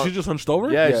one- she's, that one- she just hunched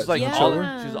over? yeah, Yeah, she's like Yeah.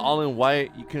 all, she's all in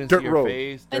white. You couldn't Dirt see her road.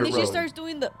 face. And Dirt then she road. starts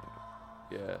doing the,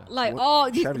 Yeah. like, What?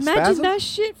 oh, She having imagine spasm? that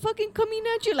shit fucking coming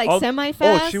at you, like Oh,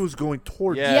 semi-fast. Oh, she was going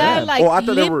towards Yeah. Yeah, them. like oh, I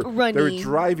thought they limp were running.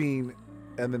 driving,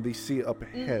 and then they see it up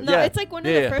ahead. No, Yeah. it's like one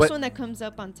of Yeah, the yeah. first But- one that comes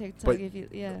up on TikTok. but- If you,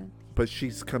 yeah. But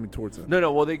she's coming towards them.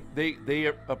 No. Well, they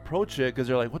approach it because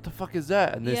they're like, "What the fuck is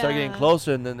that?" And they start getting Yeah.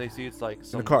 closer, and then they see it's like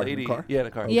some car, in a lady. car? Yeah, in a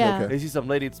car. Okay, Yeah. okay. They see some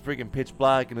lady. It's freaking pitch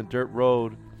black in a dirt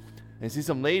road. And they see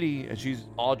some lady, and she's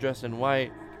all dressed in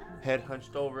white, head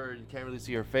hunched over. You can't really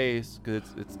see her face because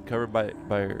it's covered by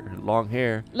her long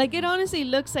hair. Like it honestly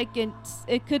looks like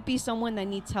it could be someone that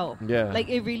needs help. Yeah. Like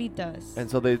it really does. And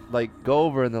so they like go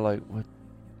over and they're like, "What?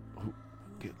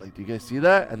 Like, do you guys see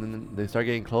that?" And then they start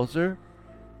getting closer,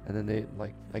 and then they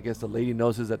like, I guess the lady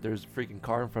notices that there's a freaking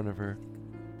car in front of her,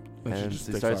 And she and just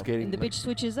she takes starts off. getting. And the like- bitch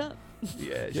switches up.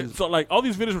 Yeah, Yeah, she's so like all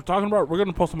these videos we're talking about, we're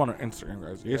gonna post them on our Instagram,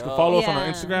 guys. You guys can follow us on our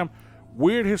Yeah. Instagram,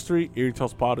 Weird History Eerie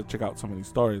Tales Pod, to check out some of these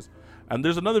stories. And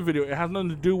there's another video. It has nothing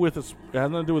to do with us. It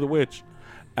has nothing to do with a witch,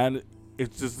 and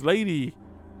it's this lady.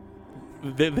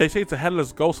 They say it's a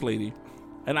headless ghost lady,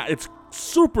 and it's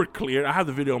super clear. I have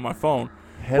the video on my phone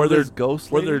where they're headless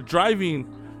ghost. where lady? they're driving.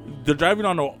 They're driving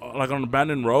on on an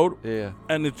abandoned road, Yeah.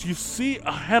 and it's you see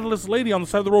a headless lady on the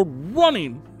side of the road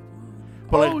running.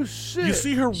 But Oh, like, shit. You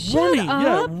see her Shut running,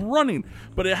 yeah, up. running.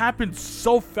 But it happened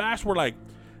so fast. We're like,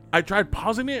 I tried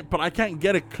pausing it, but I can't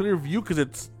get a clear view because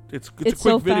it's a quick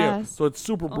so video, fast. so it's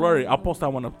super blurry. Oh. I'll post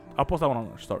that one up. I'll post that one on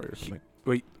our story or something.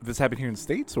 Wait, this happened here in the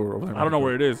States or over there? I don't know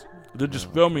where it is. They're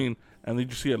just filming, and then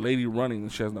you see a lady running,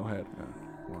 and she has no head.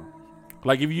 Wow.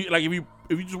 Like if you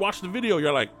just watch the video,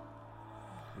 you're like,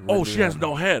 oh, she has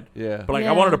no head. Yeah. But like I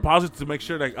Yeah. wanted to pause it to make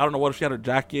sure, like I don't know what if she had her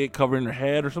jacket covering her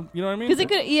head or something. You know what I mean? Because it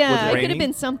could, Was it it could raining? have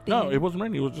been something. No, it wasn't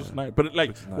raining. It was just night. But it,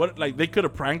 like It's night. what? Like they could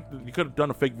have pranked. You could have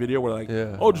done a fake video where like,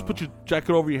 Yeah. oh, just put your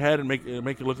jacket over your head and make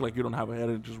it look like you don't have a head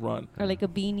and just run. Or like a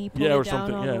beanie, pull Yeah, it or down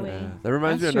something, all yeah. the way. Yeah. That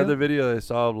reminds That's me of another true. video I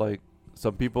saw of like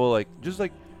some people like just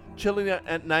like chilling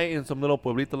at night in some little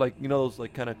pueblito, like you know those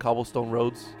like kind of cobblestone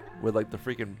roads with like the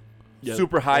freaking Yeah.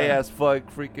 super high Yeah. ass fuck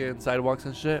freaking sidewalks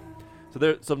and shit. So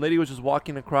there, some lady was just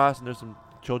walking across, and there's some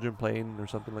children playing or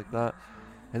something like that.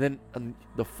 And then on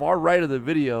the far right of the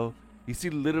video, you see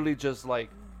literally just like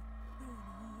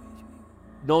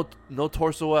no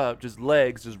torso up, just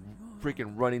legs, just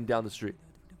freaking running down the street.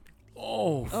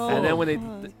 Oh, And then when they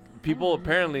fuck. people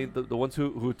apparently the ones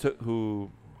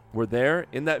who were there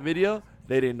in that video,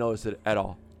 they didn't notice it at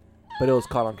all, but it was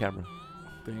caught on camera.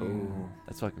 Oh,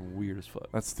 That's fucking weird as fuck.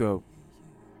 that's dope.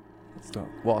 That's dope.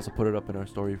 We'll also put it up in our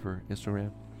story for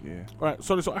Instagram. Yeah. all right.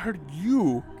 So I heard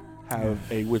you have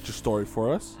a witch story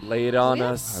for us. Lay it on We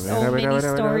have us. so many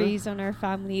stories on our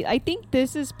family. I think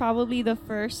this is probably the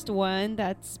first one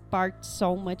that sparked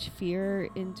so much fear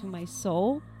into my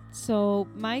soul. So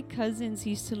my cousins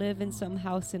used to live in some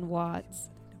house in Watts,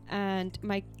 and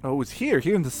my Oh, it was here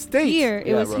in the States. it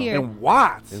Yeah, was bro. here. In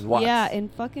Watts. Is Watts. Yeah, in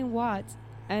fucking Watts.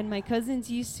 And my cousins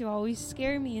used to always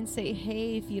scare me and say,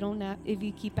 "Hey, if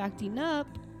you keep acting up,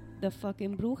 the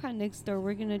fucking bruja next door,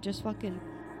 we're gonna just fucking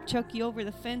chuck you over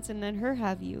the fence and let her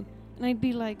have you." And I'd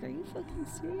be like, "Are you fucking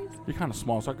serious?" You're kind of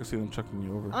small, so I can see them chucking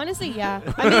you over. Honestly, yeah.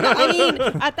 I mean,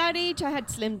 at that age, I had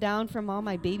slimmed down from all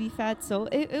my baby fat, so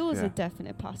it was Yeah. a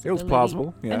definite possibility. It was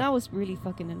plausible. Yeah. And I was really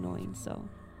fucking annoying, so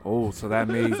Oh, so that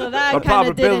made so the that kind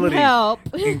of didn't probability help.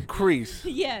 increase.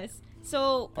 Yes.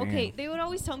 So, okay, Damn. they would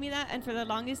always tell me that, and for the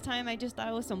longest time, I just thought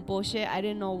it was some bullshit. I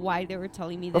didn't know why they were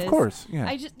telling me this. Of course, yeah.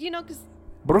 I just, because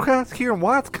Brujas here in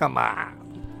Watts, come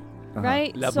on.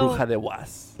 right? La so, bruja de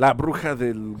Was. La bruja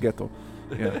del ghetto.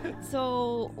 Yeah.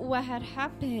 So what had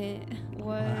happened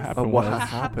was happened What was-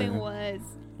 happened was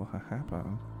What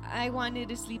happened? I wanted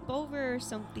to sleep over or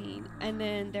something, and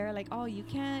then they're like, "Oh, you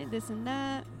can't, this and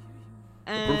that."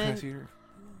 The bruja's And here.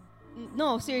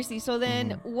 no, seriously. So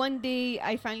then one day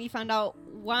I finally found out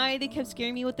why they kept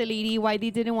scaring me with the lady, why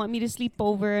they didn't want me to sleep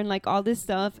over, and like all this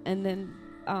stuff. And then,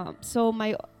 so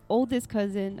my oldest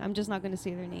cousin, I'm just not gonna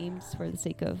say their names for the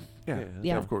sake of. Yeah.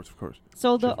 Yeah. Of course. Of course.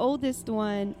 So the oldest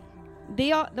one, they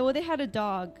had a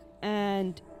dog,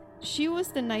 and she was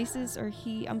the nicest, or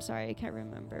he. I'm sorry, I can't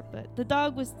remember, but the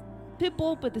dog was pit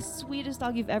bull, but the sweetest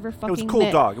dog you've ever fucking It was a cool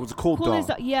met. dog. It was a cool Coolest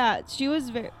dog. dog. Yeah, she was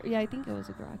very. Yeah, I think it was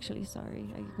a girl. Actually,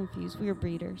 sorry, I get confused. We were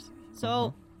breeders.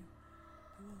 So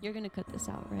you're gonna cut this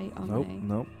out, right? On Nope. my-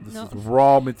 Nope. This No. is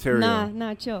raw material.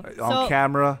 Nah, chill. On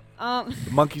camera. Um,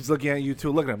 The monkey's looking at you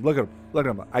too. Look at him. Look at him. Look at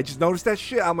him. I just noticed that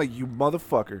shit. I'm like, you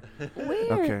motherfucker.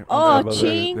 where? Okay. Oh, okay,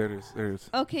 Ching. There it is. There it is.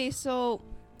 Okay, so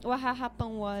what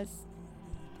happened was,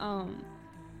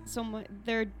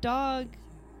 their dog,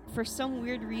 for some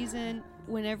weird reason,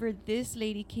 whenever this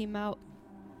lady came out,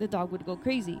 the dog would go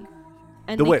crazy,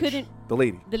 and The they witch. couldn't. The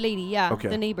lady. The lady, yeah, Okay.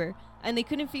 the neighbor, and they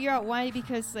couldn't figure out why,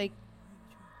 because like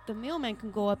the mailman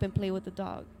can go up and play with the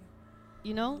dog,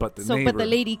 you know. But the but neighbor- the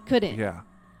lady couldn't. Yeah.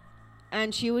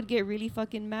 And she would get really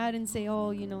fucking mad and say,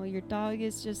 "Oh, you know, your dog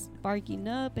is just barking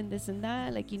up and this and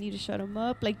that. Like, you need to shut him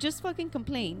up. Like, just fucking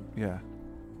complain." Yeah.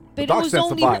 But dog it was sense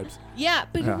the only her. vibes. Yeah,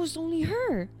 but Yeah. it was only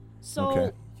her. So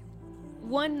Okay.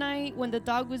 one night when the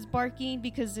dog was barking,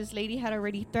 because this lady had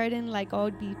already threatened, like, "Oh,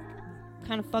 it'd be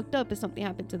kind of fucked up if something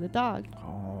happened to the dog."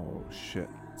 Oh shit.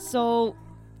 So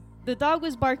the dog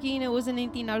was barking. It wasn't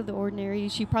anything out of the ordinary.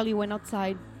 She probably went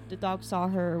outside. The dog saw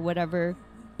her or whatever.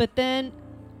 But then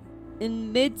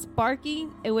in mid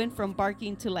barking, it went from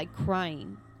barking to like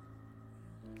crying.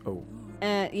 Oh.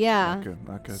 Yeah. Not good.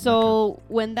 Not good. So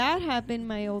when that happened,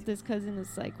 my oldest cousin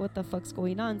was like, "What the fuck's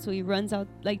going on?" So he runs out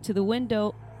like to the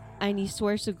window, and he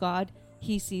swears to God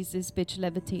he sees this bitch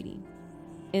levitating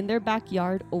in their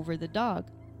backyard over the dog.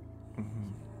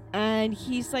 And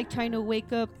he's like trying to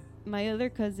wake up my other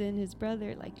cousin, his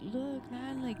brother, like, "Look,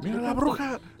 man, like, Mira look la what's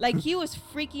bruja. like he was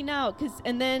freaking out,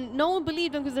 and then no one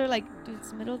believed him because they're like, "Dude,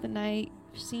 it's the middle of the night,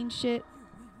 you've seen shit,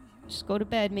 just go to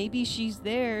bed. Maybe she's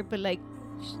there, but like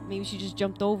maybe she just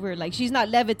jumped over, like she's not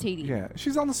levitating." Yeah.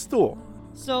 She's on the stool.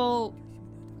 So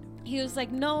he was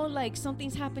like, "No, like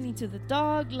something's happening to the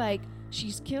dog, like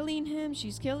she's killing him,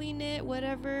 she's killing it,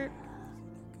 whatever."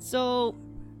 So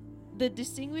the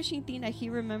distinguishing thing that he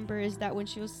remembers is that when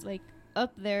she was like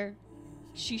up there,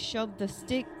 she shoved the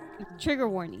stick. Trigger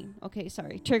warning. Okay,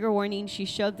 sorry. Trigger warning. She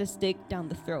shoved the stick down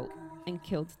the throat and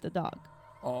killed the dog.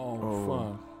 Oh,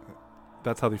 fuck.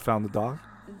 That's how they found the dog.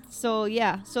 So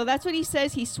yeah, so that's what he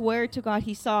says. He swear to God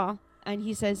he saw, and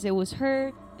he says it was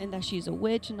her and that she's a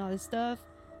witch and all this stuff.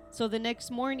 So the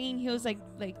next morning he was like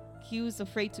he was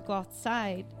afraid to go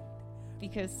outside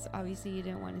because obviously he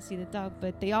didn't want to see the dog.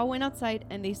 But they all went outside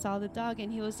and they saw the dog,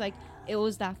 and he was like, "It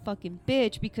was that fucking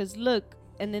bitch, because look."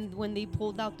 And then when they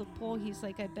pulled out the pole, he's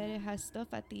like, "I bet it has stuff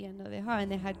at the end of it, huh?"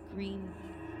 And it had green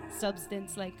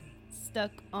substance like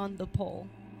stuck on the pole.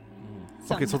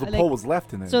 Okay, so the Somehow, pole like- was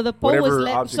left in there. so the pole was Whatever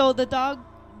left. object- So the dog,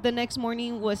 the next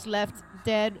morning, was left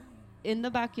dead in the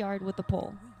backyard with the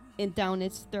pole and down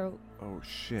its throat. Oh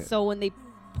shit. So when they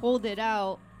pulled it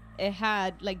out, it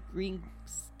had like green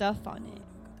stuff on it.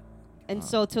 And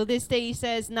so to this day, he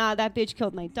says, "Nah, that bitch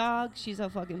killed my dog. She's a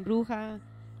fucking bruja."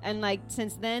 And like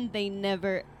since then, they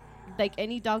never, like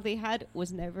any dog they had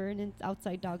was never an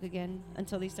outside dog again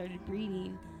until they started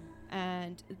breeding.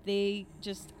 And they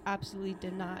just absolutely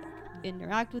did not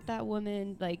interact with that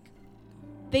woman. Like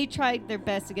they tried their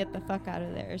best to get the fuck out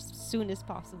of there as soon as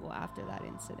possible after that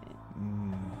incident,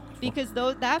 because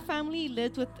that family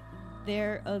lived with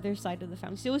their other side of the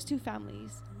family. So it was two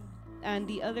families, and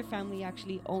the other family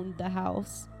actually owned the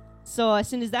house. So as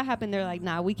soon as that happened, they're like,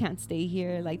 "Nah, we can't stay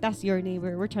here. Like that's your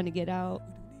neighbor. We're trying to get out.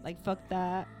 Like fuck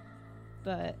that."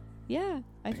 But yeah,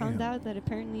 I found Damn. out that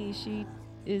apparently she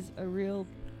is a real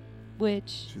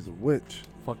witch. She's a witch.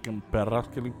 Fucking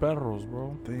perras killing perros,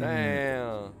 bro.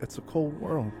 Damn. It's a cold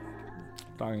world.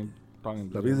 Talking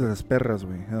La vida de las perras,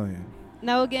 güey. Hell yeah.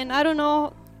 Now again, I don't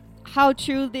know how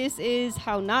true this is,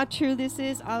 how not true this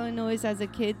is. All I know is as a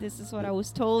kid, this is what I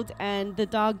was told, and the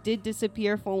dog did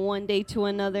disappear from one day to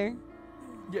another.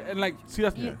 Yeah, and like, see,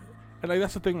 that's Yeah. and like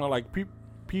that's the thing. Like,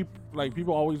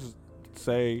 people always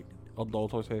say,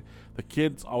 adults always say, the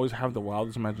kids always have the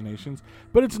wildest imaginations,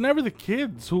 but it's never the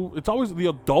kids who. It's always the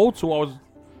adults who always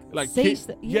like. Say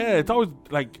st- yeah, yeah. it's always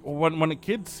like when a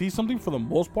kid sees something, for the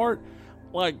most part,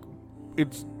 like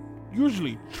it's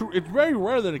usually true. It's very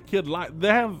rare that a kid they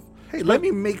have. Hey, let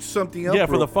me make something up. Yeah,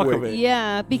 for real the fuck quick. of it.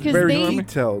 Yeah, because Very they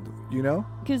detailed, you know.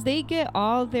 because they get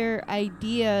all their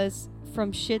ideas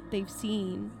from shit they've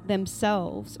seen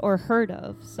themselves or heard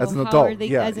of. So As an how adult, are they,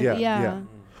 yeah, as yeah.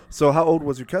 So how old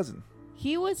was your cousin?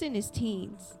 He was in his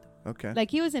teens. Okay.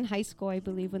 Like he was in high school, I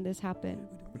believe, when this happened.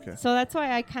 Okay. So that's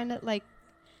why I kind of like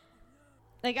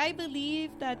I believe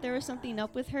that there was something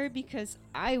up with her because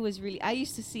I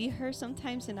used to see her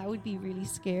sometimes and I would be really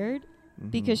scared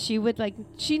because she would I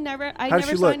How never does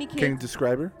she saw look? any kids. Can you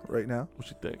describe her right now? What's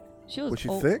she think? She was Was she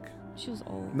old. thick? She was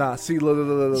old. Nah. See,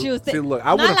 look. She was See, thick. look. I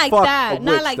Not wouldn't like fuck that. a witch,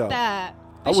 Not like though. that.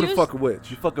 I But she wouldn't was fuck a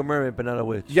witch. You fuck a mermaid, but not a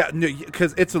witch. Yeah, no,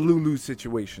 because it's a Lulu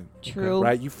situation. True.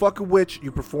 Right? You fuck a witch,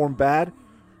 you perform bad,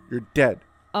 you're dead.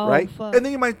 Oh, right? fuck. And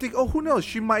then you might think, oh, who knows?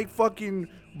 She might fucking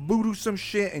voodoo some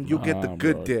shit and you'll get the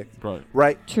good bro. dick. Right.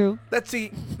 Right? True. Let's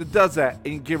see that does that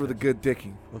and you give her the good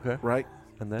dicking. Okay. Right?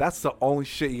 And then That's the only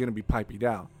shit you're going to be piping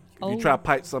down. If you Oh. try to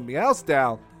pipe something else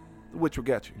down, the witch will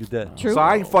get you. you're dead. True. So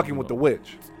I ain't fucking with the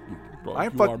witch. Bro, I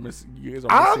ain't you fuck- are missing. You guys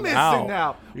are I'm missing missing out.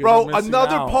 now. You guys Bro, are missing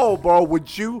another out. poll, bro.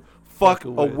 Would you fuck Fuck a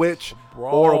a witch. witch Bro.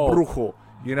 or a brujo?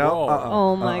 You know? Bro.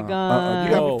 Oh my God. You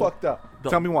got me Bro. fucked up. The-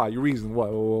 Tell me why. Your reason. What?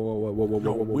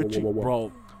 Yo, witchy,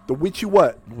 bro. The witchy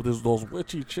what? Well, there's those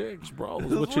witchy chicks, bro. Those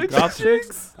Those witchy witchy goth chicks.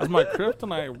 chicks. That's my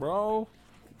kryptonite, bro.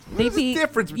 What's the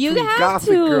difference you between have gothic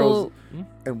to. girls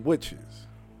and witches?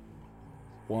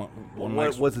 One What,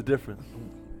 likes, what's the difference?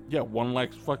 yeah, one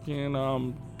likes fucking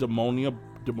demonia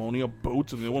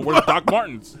boots, and the other one wears Doc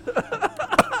Martens.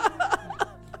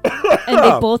 And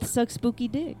they both suck spooky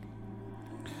dick.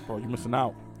 Bro, you're missing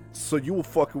out. So you will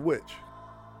fuck a witch.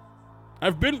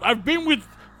 I've been with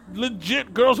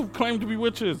legit girls who claim to be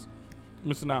witches. You're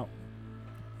missing out.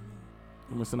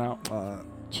 You're missing out.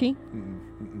 Chi?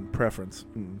 Preference.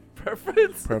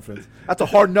 Preference? Preference. That's a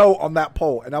hard no on that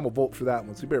poll, and I'm gonna vote for that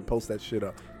one. So you better post that shit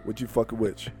up. Would you fuck a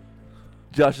witch?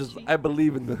 Josh is. I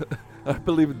believe in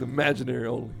the imaginary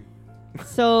only.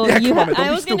 So Yeah, you come on, man. I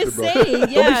Don't was be gonna stupid, bro. say,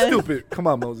 Don't yeah. be stupid. Come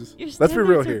on, Moses. Your Let's be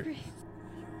real standards are here.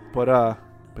 great.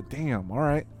 But damn, all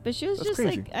right. But she was That's just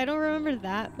crazy. like, I don't remember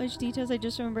that much details. I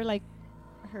just remember like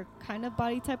her kind of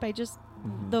body type.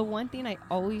 The one thing I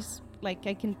always like,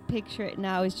 I can picture it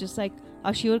now is just like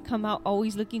how she would come out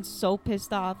always looking so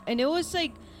pissed off. And it was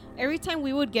like every time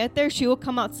we would get there, she would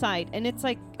come outside and it's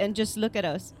like, and just look at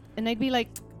us. And I'd be like,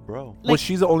 Bro. Like- Was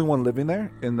she the only one living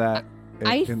there in that?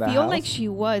 I in that feel house? like she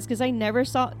was because I never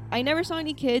saw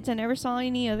any kids. I never saw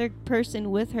any other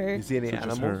person with her. You see any So just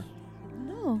animals? her.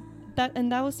 No,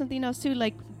 that was something else too.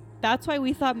 Like that's why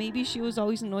we thought maybe she was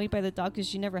always annoyed by the dog because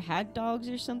she never had dogs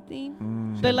or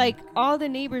something. But like all the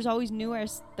neighbors always knew her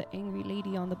as the angry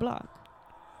lady on the block.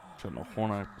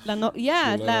 Chenojona.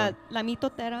 La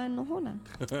mitotera enojona.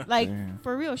 Like Damn.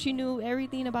 for real, she knew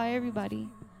everything about everybody.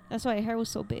 That's why her hair was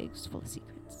so big, it's full of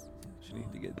secrets. She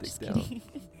needs to get Just dick down. kidding.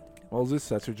 Moses,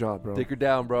 that's her job, bro. Take her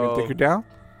down, You bro. gonna take her down?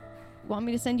 Want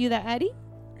me to send you that Addy?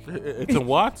 It's in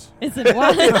Watts. It's in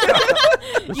Watts.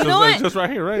 You know It's what? just right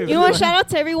here, right? You know what? Shout out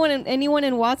to everyone and anyone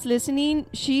in Watts listening.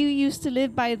 She used to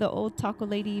live by the old taco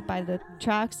lady by the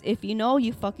tracks. If you know,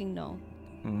 you fucking know.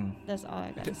 That's all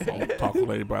I gotta say. Taco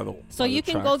lady by the. So by you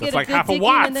the can tracks. go That's get like a half good a digging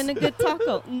Watts. and then a good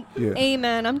taco. Yeah. Hey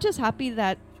man, I'm just happy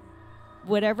that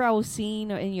whatever I was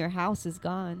seeing in your house is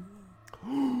gone.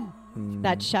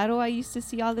 That shadow I used to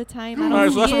see all the time, I don't All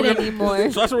right, so that's see where it we're gonna.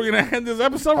 anymore. So that's where we're gonna end this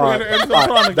episode. All We're right. gonna end this All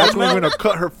episode right. on a That's good when we're note. gonna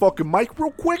cut her fucking mic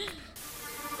real quick.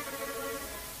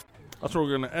 That's where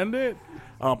we're gonna end it.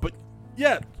 But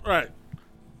yeah, right.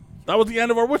 That was the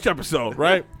end of our witch episode,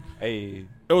 right? Hey.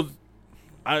 It was,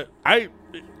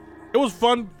 it was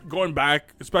fun going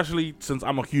back, especially since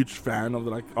I'm a huge fan of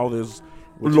like all this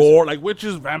lore, like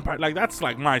witches, vampire, like that's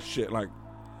like my shit. Like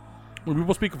when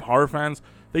people speak of horror fans,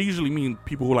 they usually mean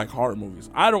people who like horror movies.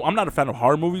 I'm not a fan of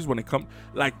horror movies when it comes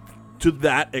like to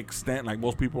that extent. Like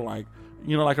most people, like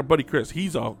like our buddy Chris,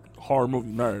 he's a horror movie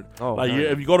nerd. Oh, like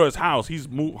nice. if you go to his house, he's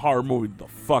horror movie the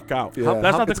fuck out. Yeah.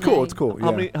 That's not It's the cool. It's cool.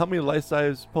 How Yeah. many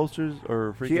life-size posters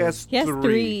or freaking? He has He has three.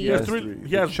 three. He has three.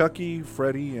 He has- Chucky,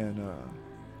 Freddy, and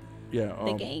Yeah,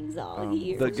 The gang's all um,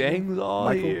 here. The gang's all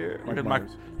Michael. here. Michael Mike-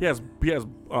 Myers. he has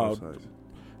Both sides.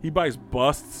 he buys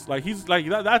busts. Like he's like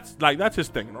that's his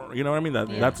thing. You know what I mean? Yeah.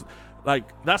 That's like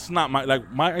that's not my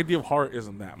idea of horror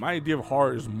isn't that. My idea of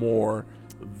horror is more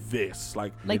this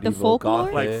like Like the medieval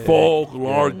folklore? like Gothic.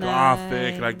 folklore, Yeah.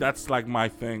 gothic. Nice. Like that's like my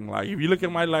thing. Like if you look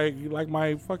at my like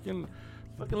my fucking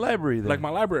Fucking library there. like my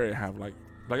library I have like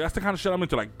that's the kind of shit I'm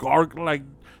into. Like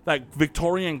like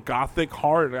Victorian gothic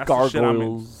horror. That's the shit I'm into.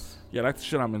 gargoyles. Yeah, that's the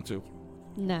shit I'm into.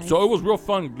 Nice. So it was real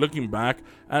fun looking back,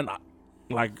 and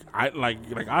like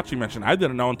Achi mentioned, I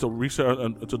didn't know until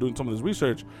until doing some of this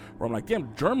research, where I'm like,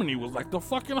 damn, Germany was like the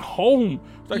fucking home,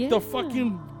 like the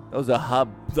fucking That was a hub.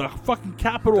 the fucking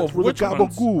capital That's of where the witch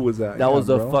hunts. gabagool was at. That yeah, was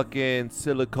a bro. fucking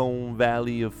Silicon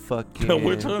Valley of fucking The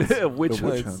witch hunts? The witch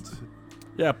witch hunts. hunts.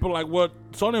 Yeah, but like what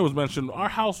Sonia was mentioning, our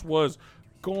house was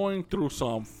going through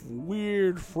some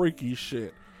weird, freaky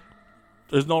shit.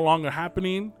 It's no longer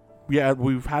happening.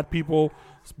 We've had people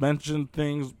mention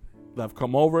things that have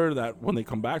come over that when they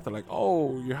come back, they're like,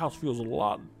 "Oh, your house feels a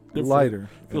lot different. Lighter.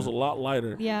 Feels a lot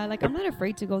lighter." Yeah, like I'm not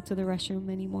afraid to go to the restroom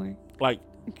anymore. Like,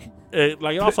 it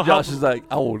also Josh helps. is like,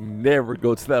 I will never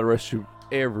go to that restroom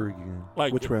ever again.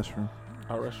 Like Which restroom?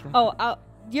 our restroom. Oh,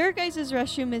 your guys'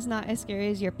 restroom is not as scary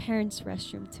as your parents'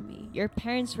 restroom to me. Your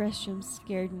parents' restroom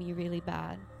scared me really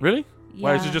bad. Really? Yeah.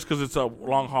 Why is it just because it's a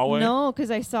long hallway? No,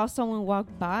 because I saw someone walk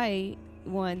by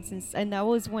once, and that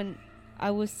was when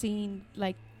I was seeing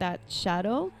like that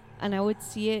shadow, and I would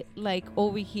see it like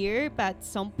over here, but at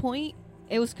some point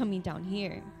it was coming down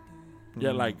here.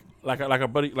 Yeah, like a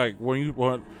buddy, like when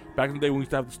back in the day when we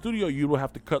used to have the studio, you would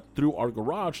have to cut through our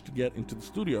garage to get into the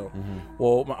studio.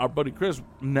 Well, our buddy Chris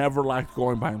never liked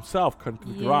going by himself, cutting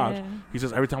through the garage. Yeah. He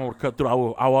says every time I would cut through, I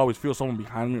will always feel someone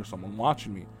behind me or someone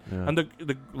watching me. Yeah. And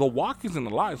the walk isn't a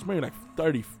lot. It's maybe like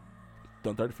 30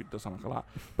 feet does sound like a lot,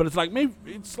 but it's like maybe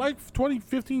it's like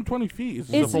 15, 20 feet. It's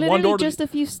from one literally door to just a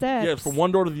few steps. yeah, it's from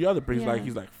one door to the other. But he's Yeah.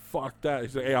 like, fuck that. He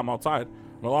said, hey, I'm outside.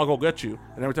 Well, I'll go get you.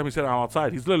 And every time he said I'm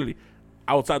outside, he's literally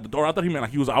outside the door. I thought he meant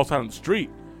like he was outside on the street.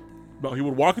 But he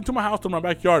would walk into my house to my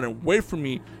backyard and wait for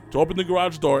me to open the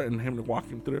garage door and him to walk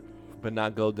him through. But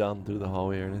not go down through the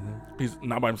hallway or anything. He's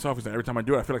not by himself. He's like, every time I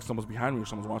do it, I feel like someone's behind me or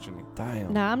someone's watching me.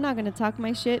 Damn. Nah, I'm not gonna talk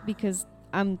my shit because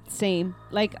I'm same.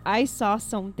 Like I saw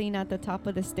something at the top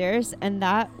of the stairs, and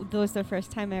that was the first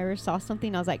time I ever saw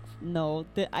something. I was like, no,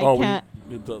 I can't.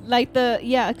 Like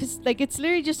because like it's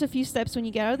literally just a few steps when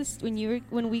you get out of this.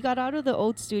 When we got out of the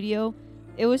old studio,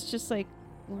 it was just like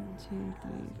 1, 2,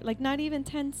 3, like not even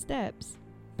 10 steps.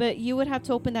 But you would have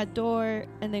to open that door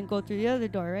and then go through the other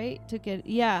door, right? To get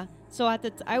So at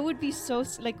I would be so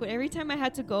like every time I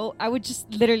had to go, I would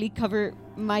just literally cover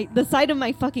the side of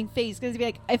my fucking face because it'd be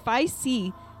like, if I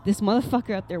see this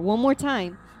motherfucker out there one more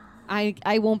time,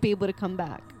 I won't be able to come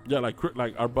back. Yeah, like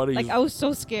our buddies. Like I was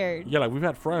so scared. Yeah, like we've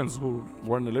had friends who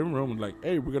were in the living room and like,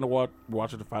 hey, we're gonna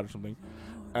watch a fight or something,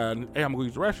 and hey, I'm gonna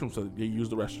use the restroom. So they use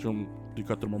the restroom. You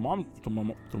cut through my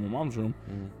mom's room,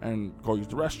 and go use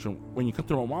the restroom. When you cut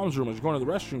through my mom's room, as you go into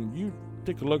the restroom, you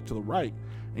take a look to the right,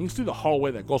 and you see the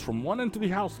hallway that goes from one end to the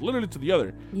house, literally to the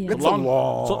other. Yeah. It's a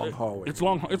long hallway. It's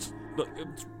long. It's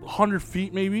 100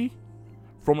 feet maybe,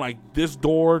 from like this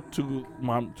door to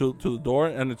the door,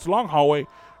 and it's a long hallway.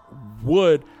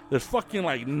 Wood. There's fucking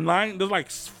like 9. There's like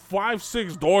 5,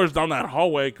 6 doors down that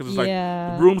hallway because it's like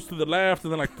the rooms to the left,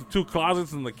 and then like the 2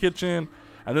 closets in the kitchen,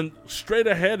 and then straight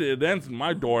ahead it ends in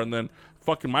my door, and then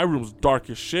fucking my room's dark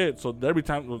as shit. So every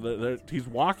time he's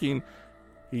walking,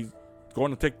 he's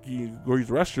going to go use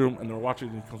the restroom, and they're watching,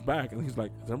 and he comes back, and he's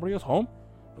like, "Is everybody else home?"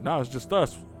 But no, it's just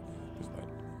us. He's like,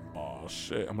 "Oh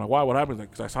shit!" I'm like, "Why? What happened?"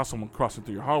 Like, because I saw someone crossing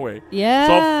through your hallway.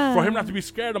 Yeah. So for him not to be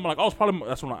scared, I'm like, "Oh, it's probably."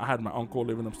 That's when I had my uncle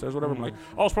living upstairs, whatever. I'm like,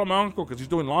 "Oh, it's probably my uncle because he's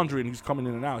doing laundry and he's coming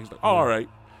in and out." He's like, "Oh, all right."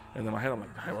 And in my head, I'm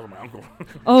like, "Hey, wasn't my uncle."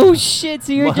 Oh shit!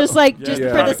 So you're just like Yeah.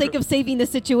 for the sake of saving the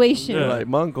situation. Yeah. Like,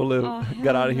 my uncle Oh, got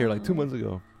hell out of here no. like 2 months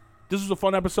ago. This was a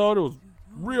fun episode. It was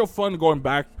real fun going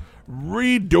back,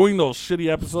 redoing those shitty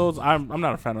episodes. I'm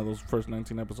not a fan of those first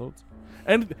 19 episodes.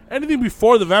 And anything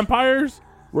before the vampires,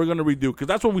 we're gonna redo because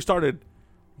that's when we started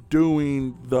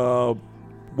doing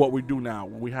what we do now.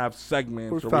 We have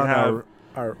segments. We or found we have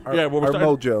our we're starting,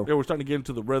 mojo. Yeah, we're starting to get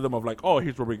into the rhythm of like, oh,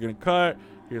 here's where we're getting cut.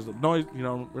 Here's the noise. You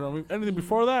know what I mean? Anything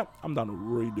before that, I'm down to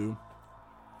redo.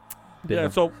 Yeah.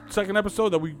 So second episode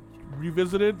that we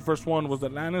revisited. First one was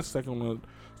Atlantis. Second one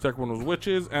was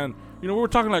witches. And we were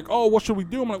talking like, oh, what should we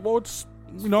do? I'm like, well, it's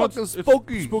it's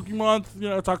spooky month.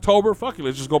 It's October. Fuck it,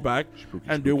 let's just go back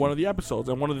and do one of the episodes.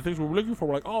 And one of the things we were looking for,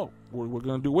 we're like, oh, we're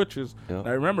gonna do witches. Yeah. And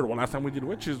I remember the last time we did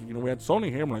witches, we had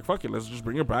Sony here. I'm like, fuck it, let's just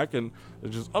bring her back and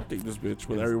let's just update this bitch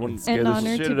with everyone. Scare An the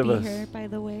honor shit to out of be us. here, by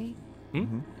the way.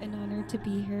 Hmm? An honor to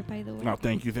be here, by the way. No,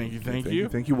 thank you.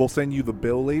 Thank you. We'll send you the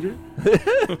bill later.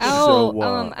 Oh,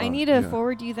 So, I need to yeah.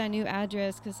 forward you that new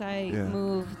address because I Yeah.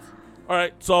 moved. All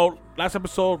right, so last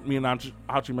episode, me and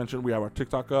Hachi mentioned we have our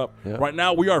TikTok up. Yeah. Right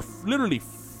now, we are literally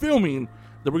filming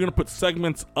that we're going to put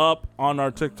segments up on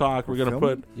our TikTok. We're going to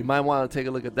put... You might want to take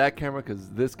a look at that camera because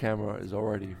this camera is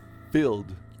already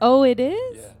filled. Oh, it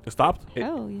is? It stopped?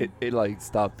 Oh, yeah. It like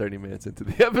stopped 30 minutes into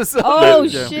the episode. Oh,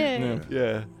 Yeah. shit. Yeah.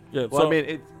 Yeah. Yeah, Well, so, I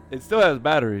mean, it still has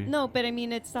battery. No, but I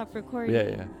mean, it stopped recording.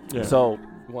 Yeah. Yeah. So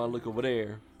want to look over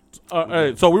there.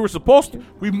 Hey, so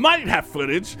we might have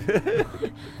footage,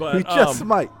 but We just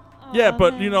might. yeah, Aw,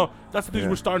 but man. you know, that's the things Yeah.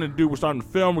 we're starting to do. We're starting to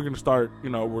film. We're gonna start, you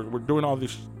know, we're doing all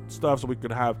this stuff so we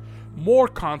could have more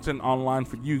content online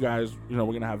for you guys. You know,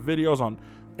 we're gonna have videos on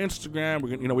Instagram. We're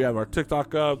gonna, you know, we have our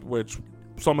TikTok up, which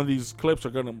some of these clips are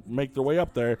gonna make their way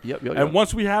up there. Yep. And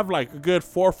once we have like a good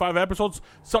 4 or 5 episodes,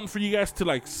 something for you guys to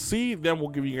like see, then we'll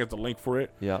give you guys the link for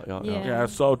it. Yeah. Yeah,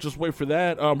 so just wait for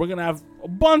that. We're gonna have a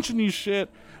bunch of new shit.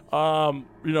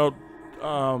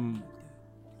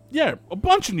 Yeah, a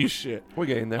bunch of new shit. We're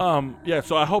getting there. Yeah,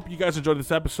 so I hope you guys enjoyed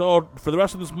this episode. For the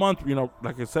rest of this month, you know,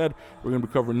 like I said, we're gonna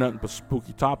be covering nothing but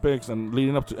spooky topics and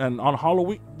leading up to and on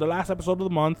Halloween, the last episode of the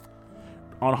month,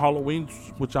 on Halloween,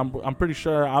 which I'm pretty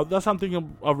sure that's something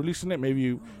of releasing it maybe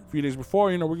a few days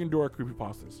before. You know, we're gonna do our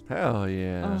creepypastas. Hell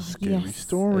yeah. Oh, Scary yes.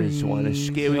 story. Just want a You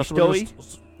scary know, so we're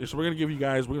story. so we're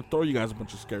gonna throw you guys a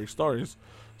bunch of scary stories.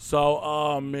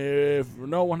 So if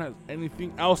no one has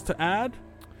anything else to add,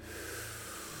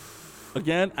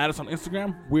 again, add us on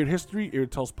Instagram, Weird History, Eerie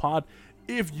Tales Pod.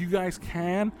 If you guys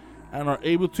can and are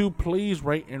able to, please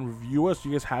rate and review us.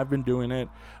 You guys have been doing it.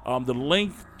 The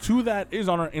link to that is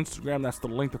on our Instagram. That's the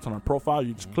link that's on our profile.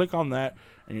 You just click on that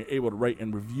and you're able to rate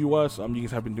and review us. You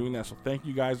guys have been doing that, so thank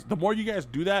you guys. The more you guys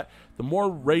do that, the more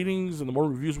ratings and the more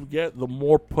reviews we get, the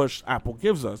more push Apple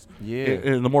gives us. Yeah.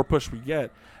 And the more push we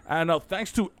get. And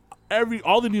thanks to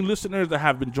all the new listeners that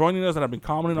have been joining us, that have been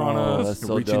commenting on Oh, us. that's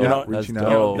so reaching dope. out, That's reaching out.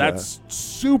 dope. That's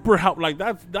super help. Like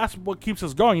that's what keeps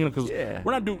us going. You know, because Yeah.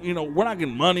 we're not doing. You know, we're not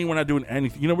getting money. We're not doing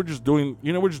anything. You know, we're just doing.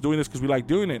 You know, we're just doing this because we like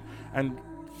doing it. And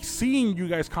seeing you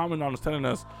guys comment on us, telling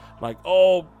us like,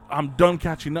 "Oh, I'm done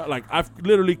catching up." Like I've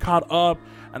literally caught up,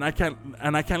 and I can't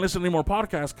listen to any more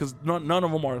podcasts because none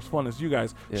of them are as fun as you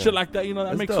guys. Yeah. Shit like that. You know, that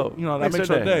That's makes dope. that makes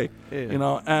our day. Yeah. You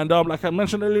know, and like I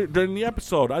mentioned earlier during the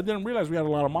episode, I didn't realize we had a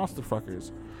lot of monster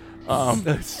fuckers.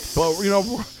 But you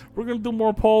know, we're gonna do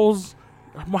more polls.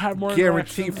 Have more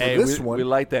Guaranteed interactions. for Hey, this we one.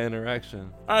 like that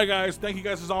interaction. All right, guys. Thank you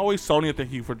guys as always. Sonia, thank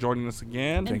you for joining us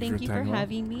again. And Thank you thank for you for tagging along.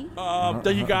 having me.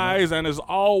 Thank you guys, and as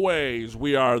always,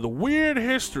 we are the Weird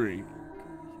History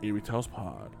Eerie Tales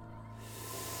Pod.